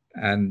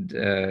 And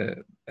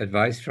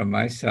advice from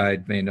my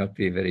side may not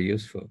be very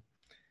useful.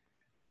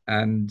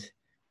 And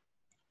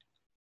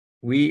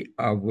we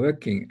are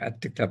working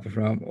at the Club of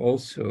Rome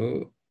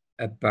also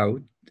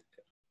about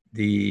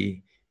the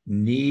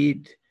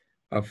need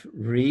of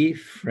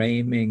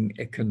reframing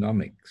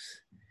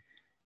economics.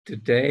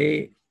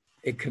 Today,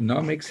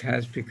 economics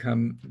has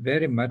become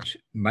very much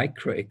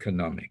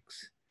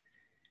microeconomics.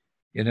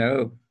 You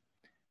know,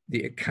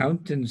 the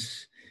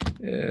accountants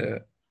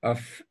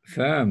of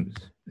firms,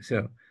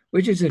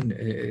 which is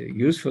a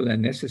useful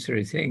and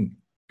necessary thing,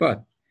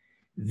 but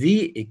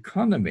the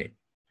economy,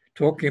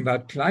 talking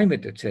about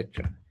climate,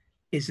 etc.,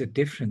 is a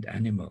different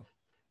animal.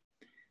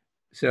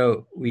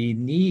 So we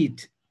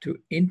need to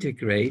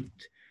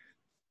integrate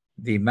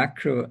the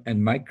macro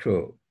and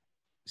micro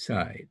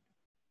side.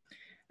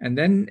 And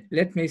then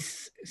let me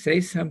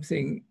say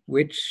something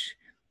which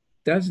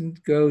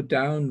doesn't go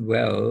down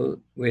well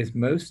with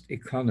most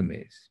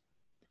economists.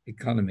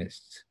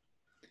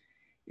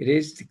 It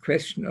is the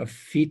question of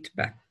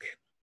feedback.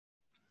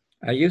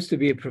 I used to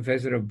be a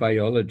professor of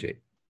biology.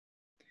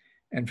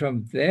 And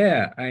from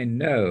there, I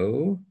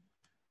know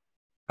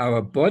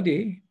our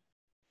body,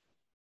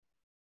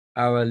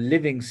 our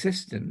living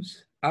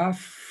systems are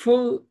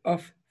full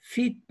of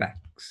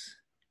feedbacks,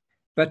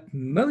 but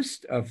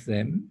most of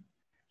them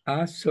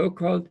are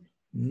so-called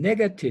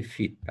negative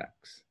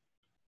feedbacks.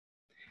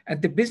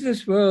 And the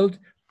business world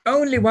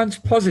only wants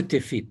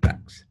positive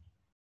feedbacks.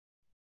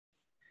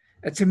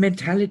 It's a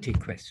mentality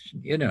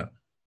question, you know.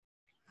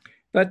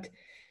 But,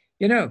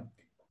 you know,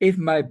 if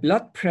my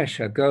blood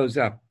pressure goes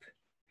up,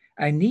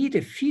 I need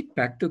a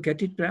feedback to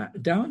get it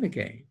down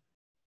again.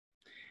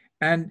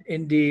 And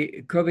in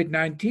the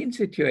COVID-19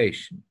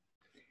 situation,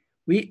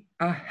 we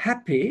are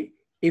happy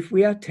if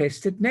we are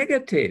tested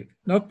negative,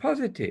 not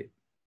positive.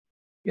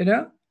 You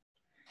know,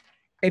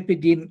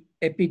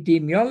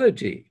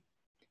 epidemiology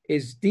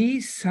is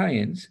the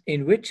science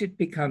in which it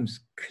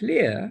becomes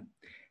clear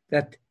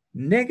that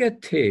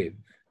negative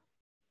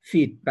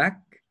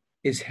feedback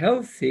is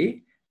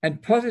healthy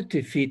and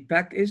positive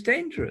feedback is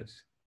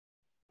dangerous.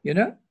 You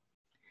know,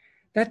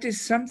 that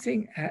is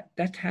something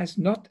that has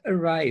not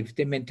arrived,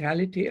 the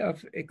mentality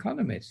of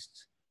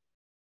economists.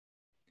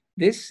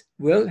 This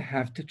will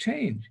have to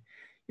change.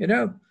 You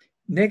know,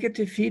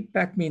 negative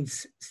feedback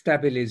means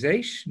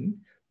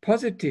stabilization.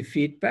 Positive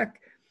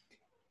feedback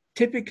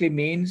typically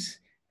means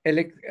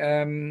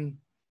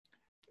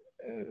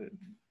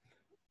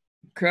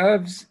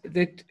curves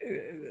that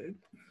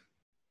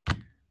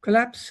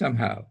collapse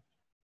somehow.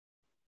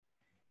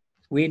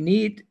 We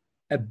need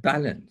a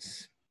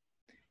balance.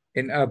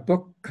 In our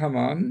book, Come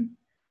On,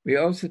 we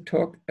also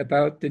talk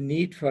about the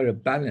need for a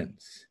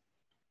balance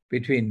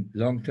between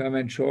long-term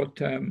and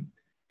short-term,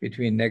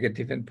 between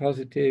negative and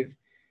positive,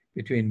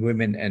 between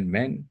women and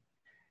men,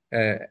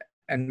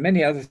 and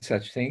many other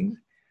such things.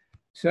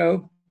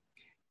 So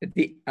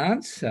the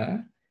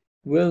answer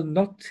will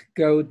not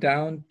go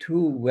down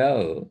too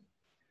well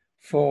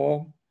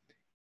for,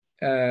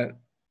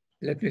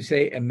 let me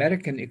say,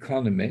 American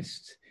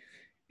economists.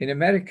 In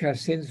America,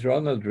 since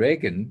Ronald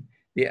Reagan,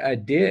 the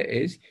idea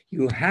is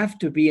you have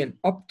to be an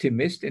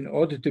optimist in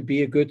order to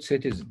be a good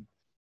citizen.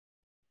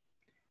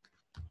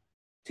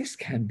 This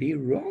can be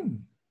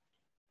wrong.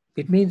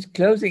 It means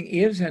closing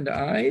ears and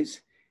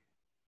eyes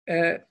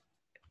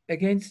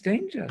against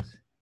dangers.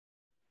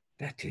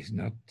 That is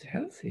not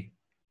healthy.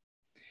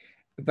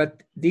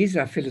 But these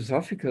are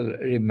philosophical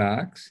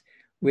remarks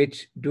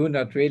which do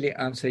not really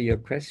answer your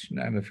question,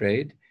 I'm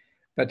afraid,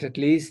 but at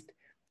least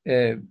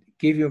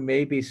give you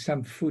maybe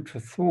some food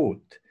for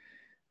thought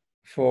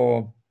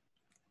for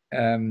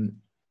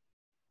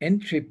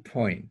entry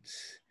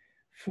points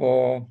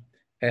for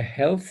a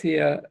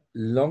healthier,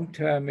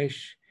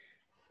 long-termish,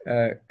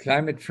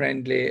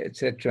 climate-friendly,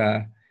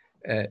 etc.,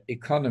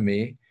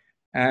 economy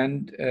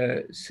and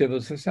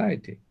civil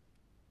society.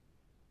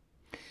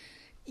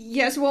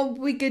 Yes, well,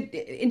 we could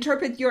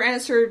interpret your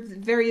answer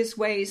various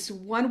ways.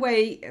 One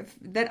way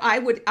that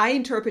I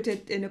interpret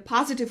it in a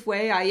positive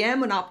way, I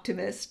am an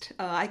optimist,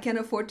 I can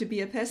afford to be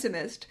a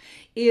pessimist,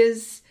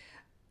 is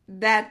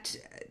that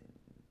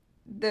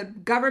the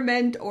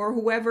government or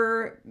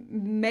whoever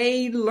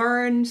may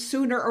learn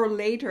sooner or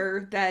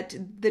later that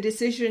the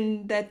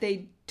decision that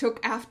they took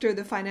after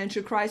the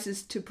financial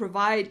crisis to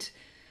provide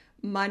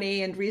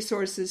money and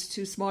resources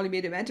to small and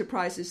medium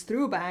enterprises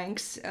through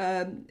banks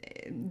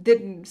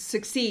didn't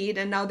succeed,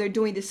 and now they're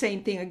doing the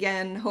same thing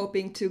again,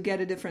 hoping to get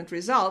a different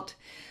result.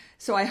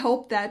 So I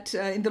hope that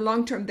in the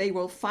long term they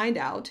will find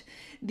out.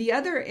 The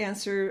other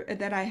answer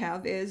that I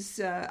have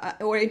is,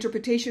 or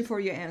interpretation for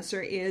your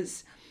answer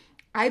is,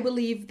 I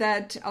believe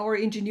that our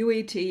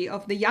ingenuity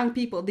of the young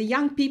people, the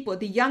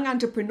young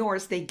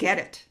entrepreneurs, they get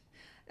it.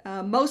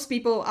 Most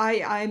people,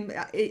 I'm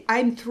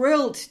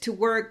thrilled to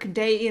work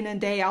day in and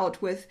day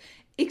out with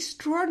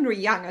extraordinary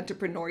young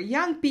entrepreneurs,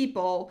 young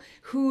people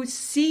who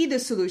see the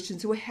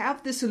solutions, who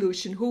have the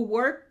solution, who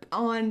work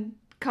on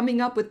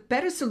coming up with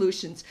better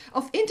solutions,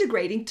 of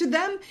integrating. To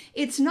them,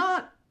 it's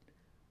not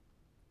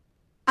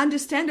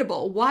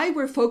understandable why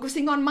we're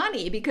focusing on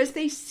money, because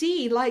they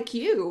see, like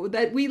you,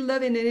 that we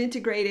live in an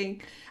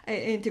integrated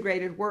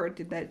world,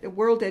 that a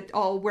world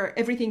where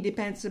everything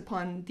depends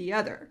upon the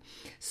other.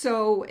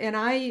 So, and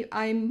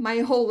I'm my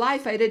whole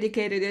life I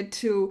dedicated it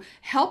to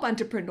help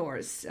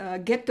entrepreneurs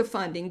get the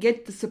funding,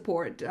 get the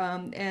support,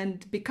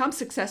 and become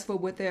successful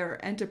with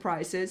their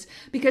enterprises,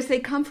 because they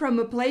come from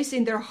a place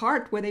in their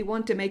heart where they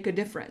want to make a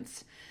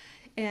difference.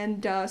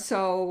 And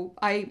so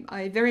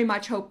I very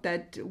much hope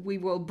that we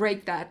will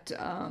break that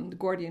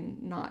Gordian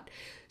knot.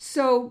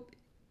 So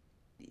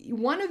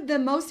one of the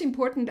most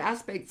important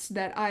aspects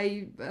that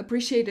I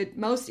appreciated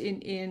most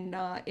in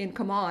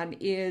Come On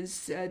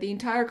is the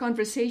entire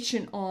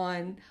conversation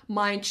on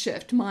mind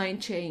shift,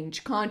 mind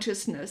change,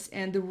 consciousness,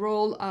 and the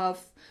role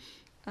of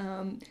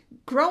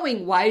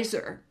growing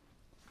wiser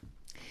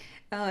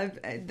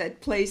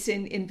that plays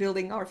in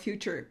building our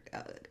future.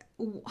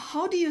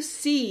 How do you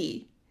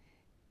see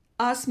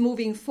us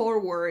moving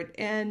forward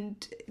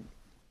and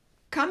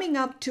coming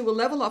up to a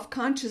level of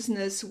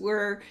consciousness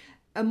where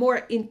a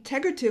more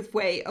integrative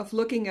way of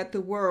looking at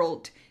the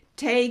world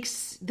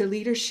takes the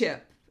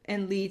leadership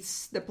and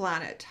leads the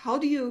planet? How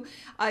do you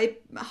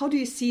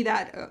see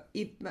that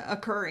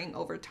occurring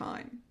over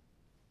time?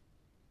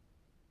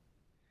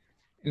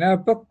 In our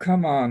book,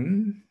 Come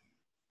On,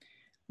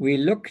 we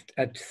looked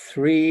at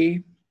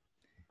three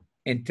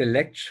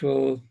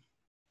intellectual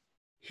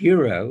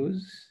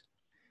heroes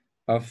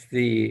of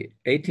the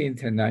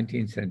 18th and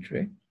 19th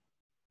century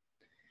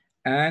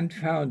and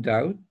found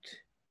out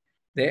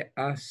they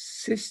are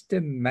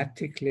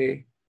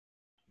systematically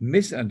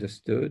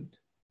misunderstood,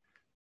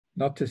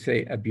 not to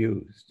say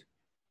abused.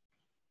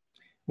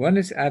 One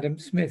is Adam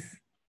Smith.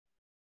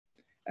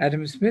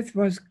 Adam Smith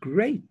was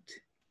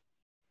great,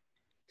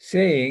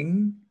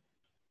 saying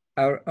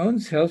our own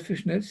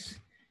selfishness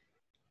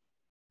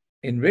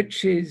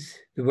enriches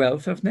the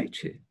wealth of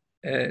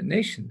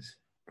nations.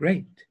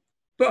 Great.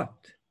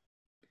 But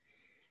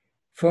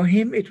for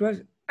him, it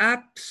was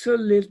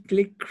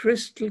absolutely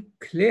crystal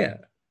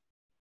clear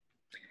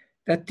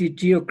that the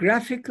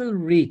geographical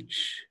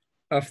reach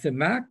of the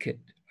market,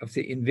 of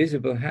the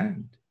invisible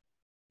hand,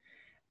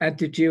 and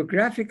the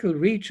geographical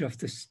reach of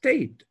the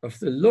state, of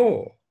the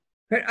law,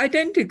 were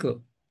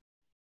identical.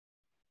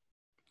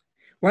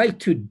 While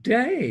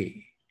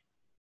today,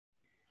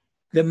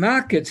 the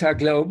markets are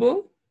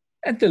global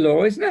and the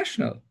law is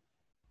national.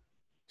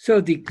 So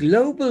the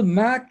global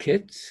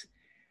markets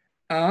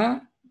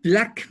are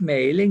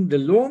blackmailing the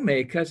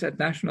lawmakers at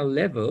national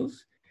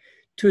levels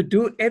to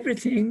do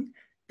everything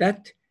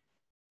that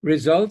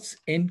results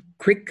in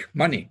quick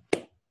money.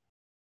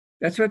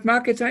 That's what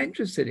markets are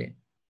interested in.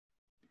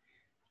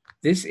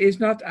 This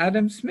is not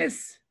Adam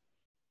Smith.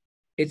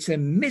 It's a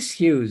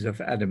misuse of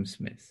Adam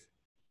Smith.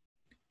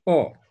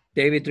 Or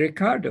David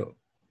Ricardo,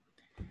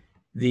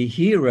 the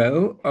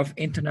hero of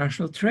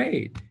international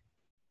trade.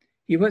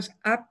 He was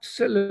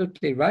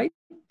absolutely right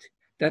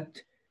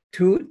that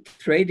two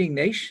trading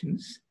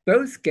nations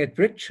both get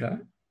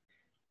richer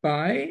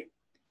by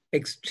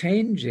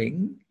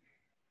exchanging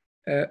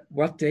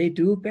what they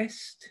do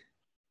best,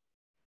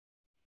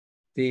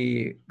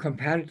 the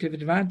comparative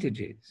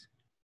advantages.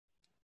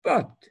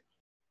 But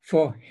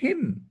for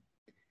him,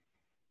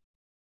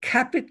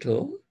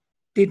 capital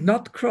did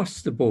not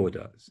cross the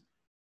borders.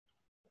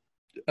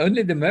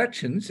 Only the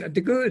merchants and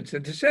the goods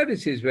and the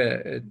services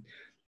were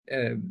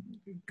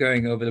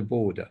going over the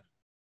border.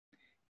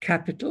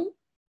 Capital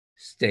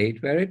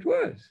stayed where it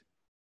was.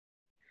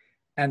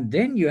 And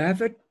then you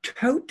have a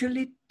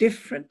totally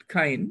different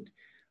kind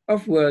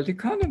of world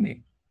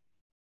economy.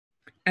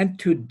 And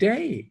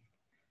today,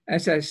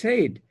 as I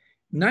said,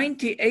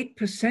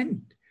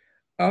 98%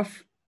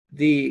 of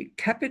the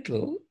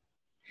capital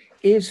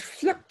is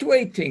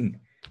fluctuating,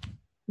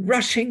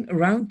 rushing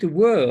around the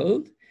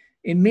world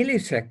in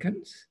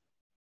milliseconds.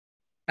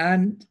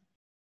 And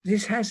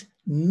this has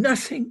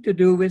nothing to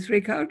do with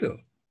Ricardo.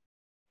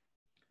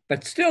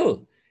 But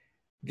still,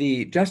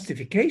 the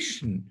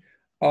justification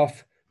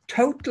of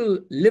total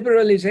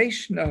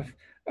liberalization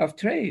of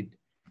trade,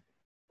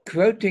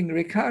 quoting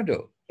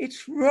Ricardo,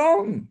 it's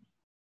wrong.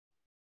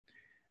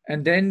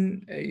 And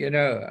then,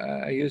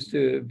 I used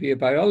to be a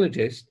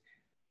biologist,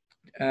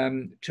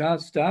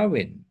 Charles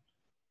Darwin.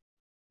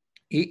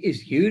 He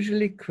is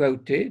usually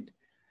quoted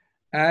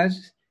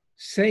as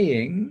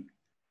saying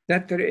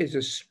that there is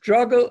a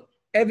struggle,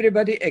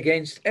 everybody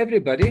against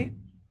everybody,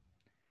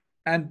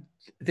 and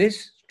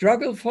this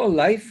struggle for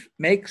life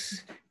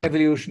makes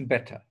evolution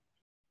better.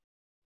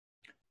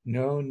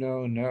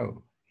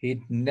 No.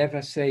 He'd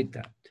never said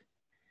that.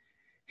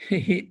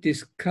 He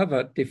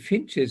discovered the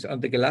finches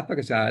on the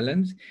Galapagos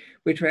Islands,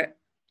 which were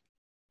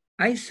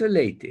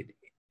isolated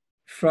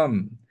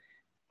from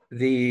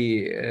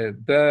the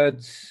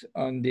birds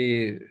on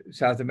the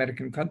South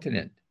American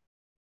continent.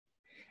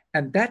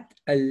 And that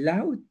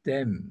allowed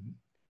them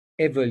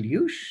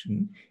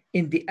evolution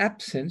in the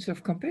absence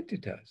of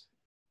competitors.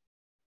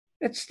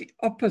 That's the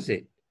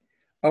opposite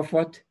of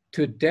what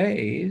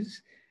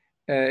today's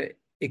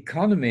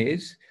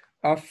economies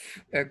of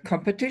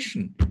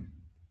competition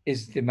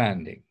is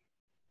demanding.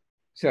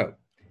 So,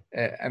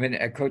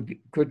 I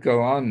could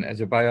go on as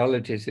a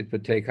biologist, it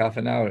would take half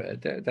an hour.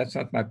 That's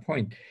not my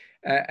point.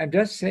 I'm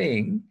just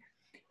saying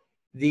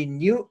the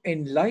new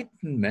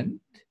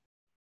enlightenment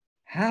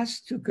has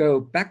to go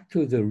back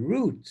to the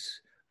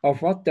roots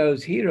of what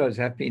those heroes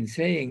have been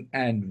saying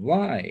and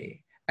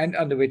why, and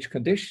under which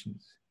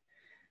conditions.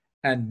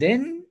 And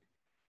then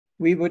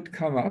we would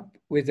come up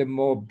with a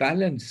more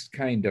balanced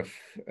kind of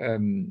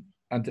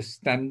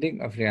understanding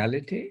of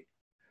reality,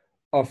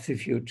 of the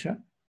future.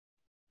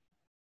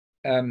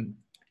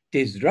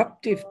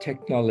 disruptive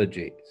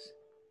technologies,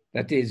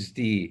 that is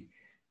the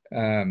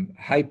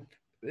hype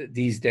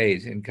these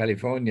days in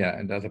California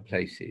and other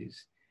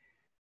places,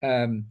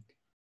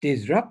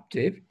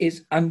 disruptive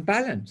is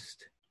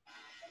unbalanced.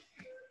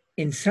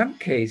 In some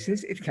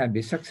cases, it can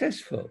be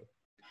successful,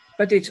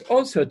 but it's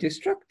also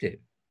destructive.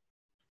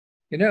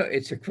 You know,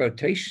 it's a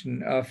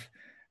quotation of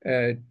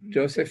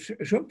Joseph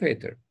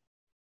Schumpeter,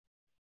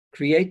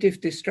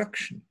 creative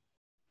destruction.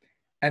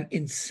 And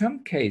in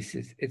some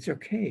cases, it's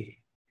okay.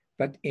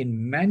 But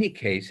in many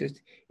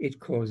cases, it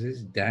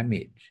causes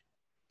damage.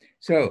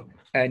 So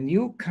a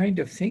new kind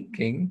of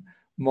thinking,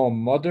 more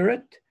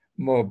moderate,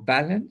 more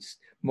balanced,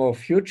 more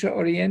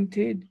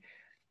future-oriented,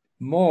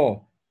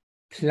 more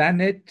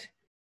planet,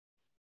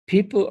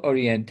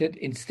 people-oriented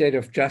instead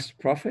of just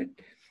profit,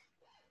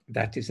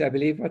 that is, I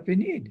believe, what we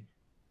need.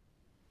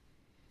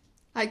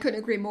 I couldn't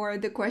agree more.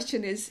 The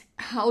question is,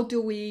 how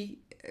do we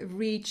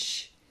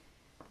reach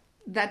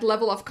that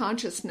level of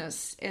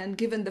consciousness? And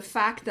given the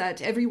fact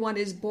that everyone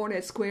is born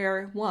at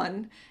square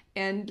one,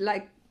 and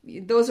like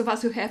those of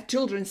us who have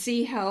children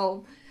see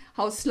how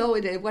slow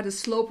it is, what a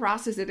slow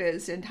process it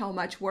is, and how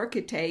much work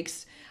it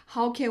takes,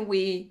 how can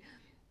we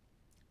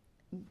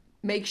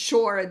make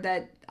sure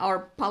that our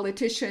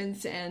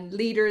politicians and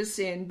leaders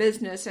in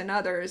business and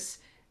others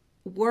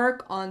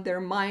work on their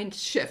mind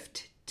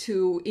shift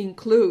to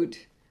include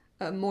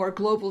a more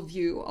global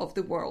view of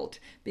the world?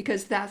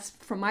 Because that's,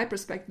 from my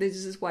perspective,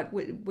 this is what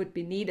would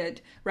be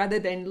needed, rather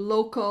than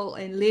local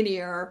and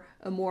linear,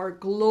 a more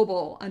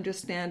global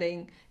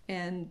understanding,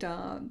 and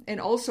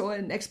also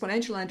an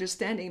exponential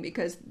understanding,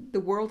 because the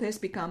world has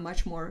become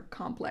much more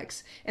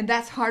complex, and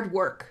that's hard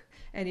work,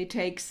 and it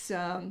takes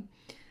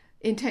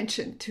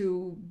intention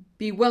to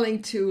be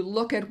willing to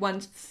look at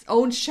one's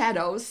own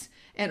shadows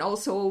and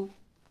also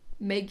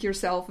make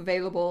yourself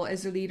available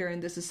as a leader in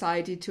the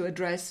society to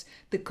address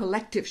the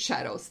collective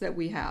shadows that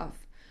we have.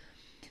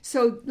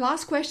 So,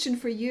 last question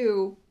for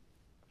you,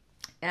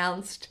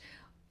 Ernst.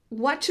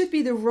 What should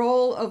be the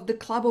role of the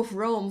Club of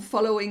Rome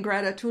following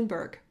Greta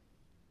Thunberg?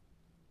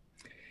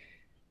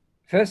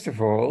 First of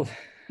all,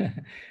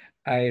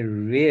 I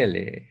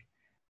really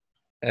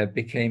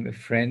became a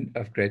friend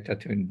of Greta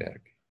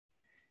Thunberg.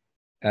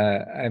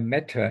 I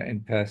met her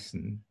in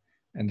person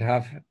and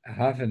half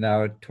an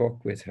hour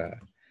talk with her.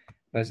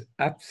 It was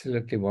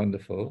absolutely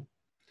wonderful.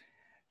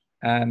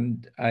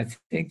 And I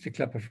think the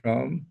Club of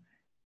Rome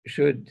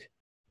should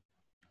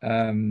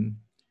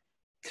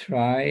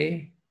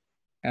try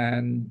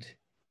and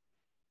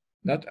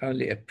not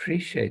only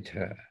appreciate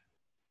her,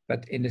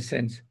 but in a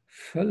sense,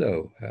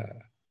 follow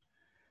her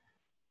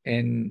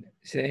in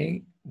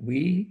saying,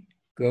 we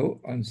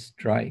go on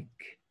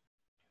strike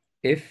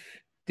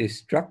if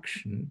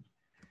destruction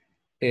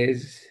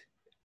is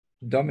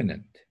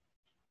dominant.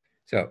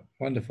 So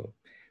wonderful.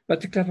 But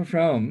the Club of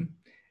Rome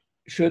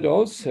should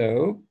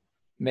also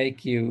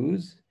make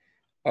use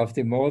of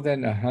the more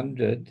than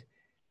 100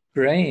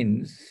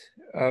 brains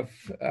of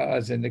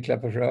us in the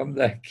Club of Rome,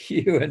 like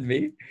you and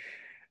me,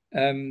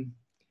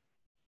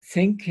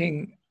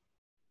 thinking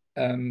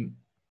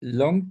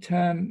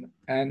long-term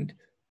and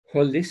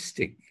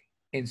holistic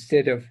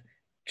instead of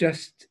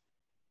just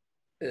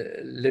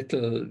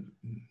little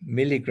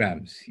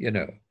milligrams, you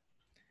know,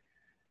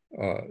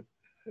 or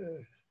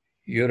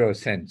euro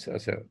cents or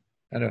so.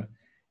 No.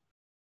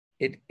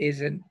 It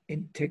is an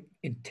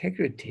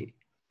integrity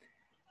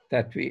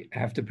that we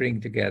have to bring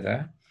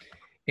together,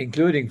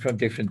 including from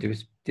different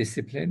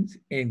disciplines,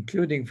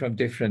 including from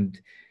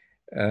different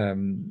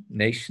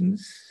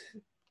nations,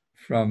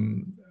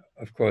 from,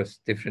 of course,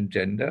 different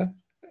gender.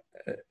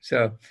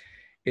 So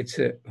it's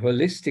a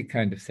holistic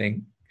kind of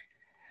thing.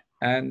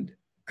 And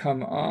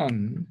Come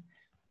On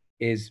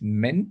is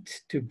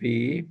meant to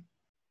be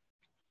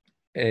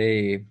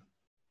a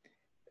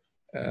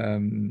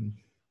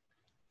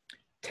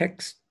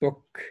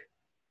textbook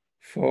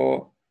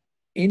for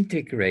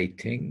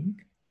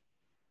integrating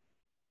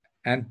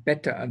and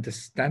better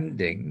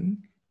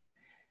understanding.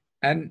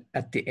 And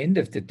at the end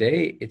of the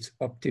day, it's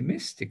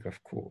optimistic,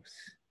 of course,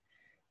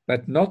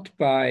 but not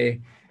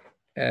by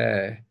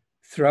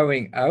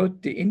throwing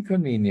out the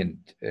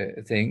inconvenient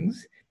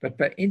things, but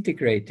by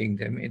integrating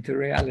them into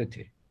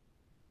reality.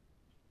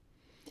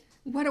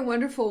 What a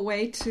wonderful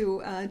way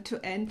to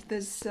end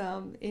this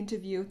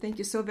interview. Thank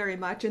you so very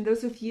much. And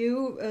those of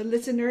you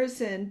listeners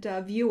and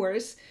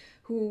viewers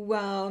who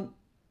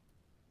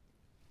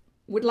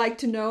would like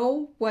to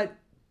know what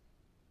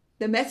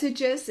the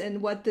messages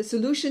and what the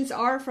solutions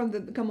are from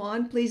the Come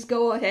On, please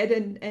go ahead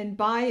and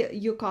buy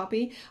your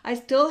copy. I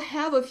still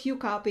have a few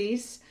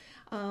copies.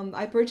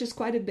 I purchased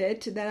quite a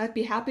bit that I'd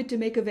be happy to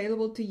make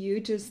available to you.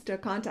 Just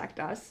contact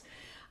us.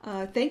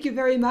 Thank you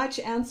very much,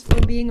 Ernst, for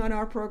being on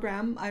our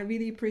program. I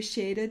really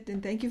appreciate it,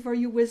 and thank you for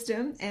your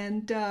wisdom.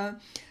 And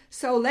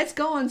so let's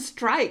go on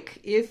strike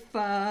if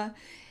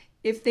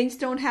things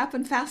don't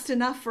happen fast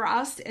enough for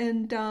us,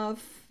 and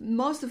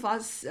most of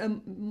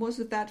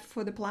that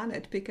for the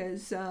planet,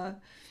 because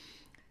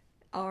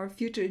our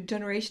future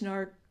generation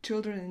are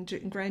children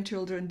and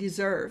grandchildren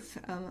deserve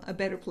a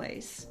better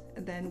place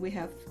than we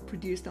have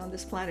produced on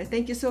this planet.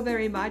 Thank you so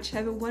very much.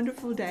 Have a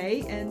wonderful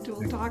day, and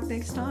we'll talk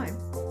next time.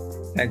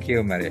 Thank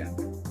you, Mariana.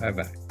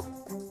 Bye-bye.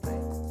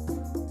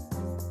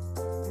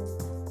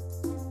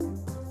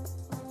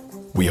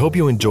 We hope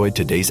you enjoyed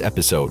today's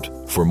episode.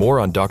 For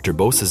more on Dr.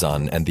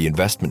 Bozesan and the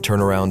investment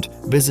turnaround,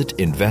 visit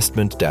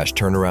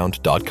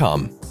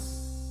investment-turnaround.com.